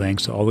 Special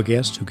thanks to all the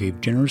guests who gave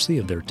generously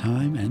of their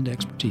time and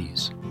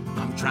expertise.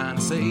 I'm trying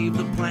to save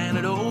the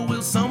planet, oh,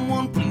 will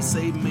someone please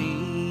save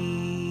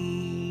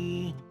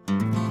me?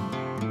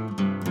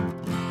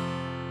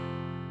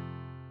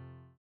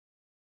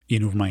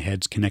 In Over My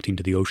Head's Connecting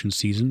to the Ocean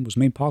season was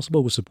made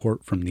possible with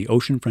support from the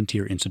Ocean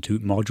Frontier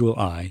Institute Module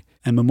I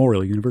and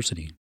Memorial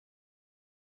University.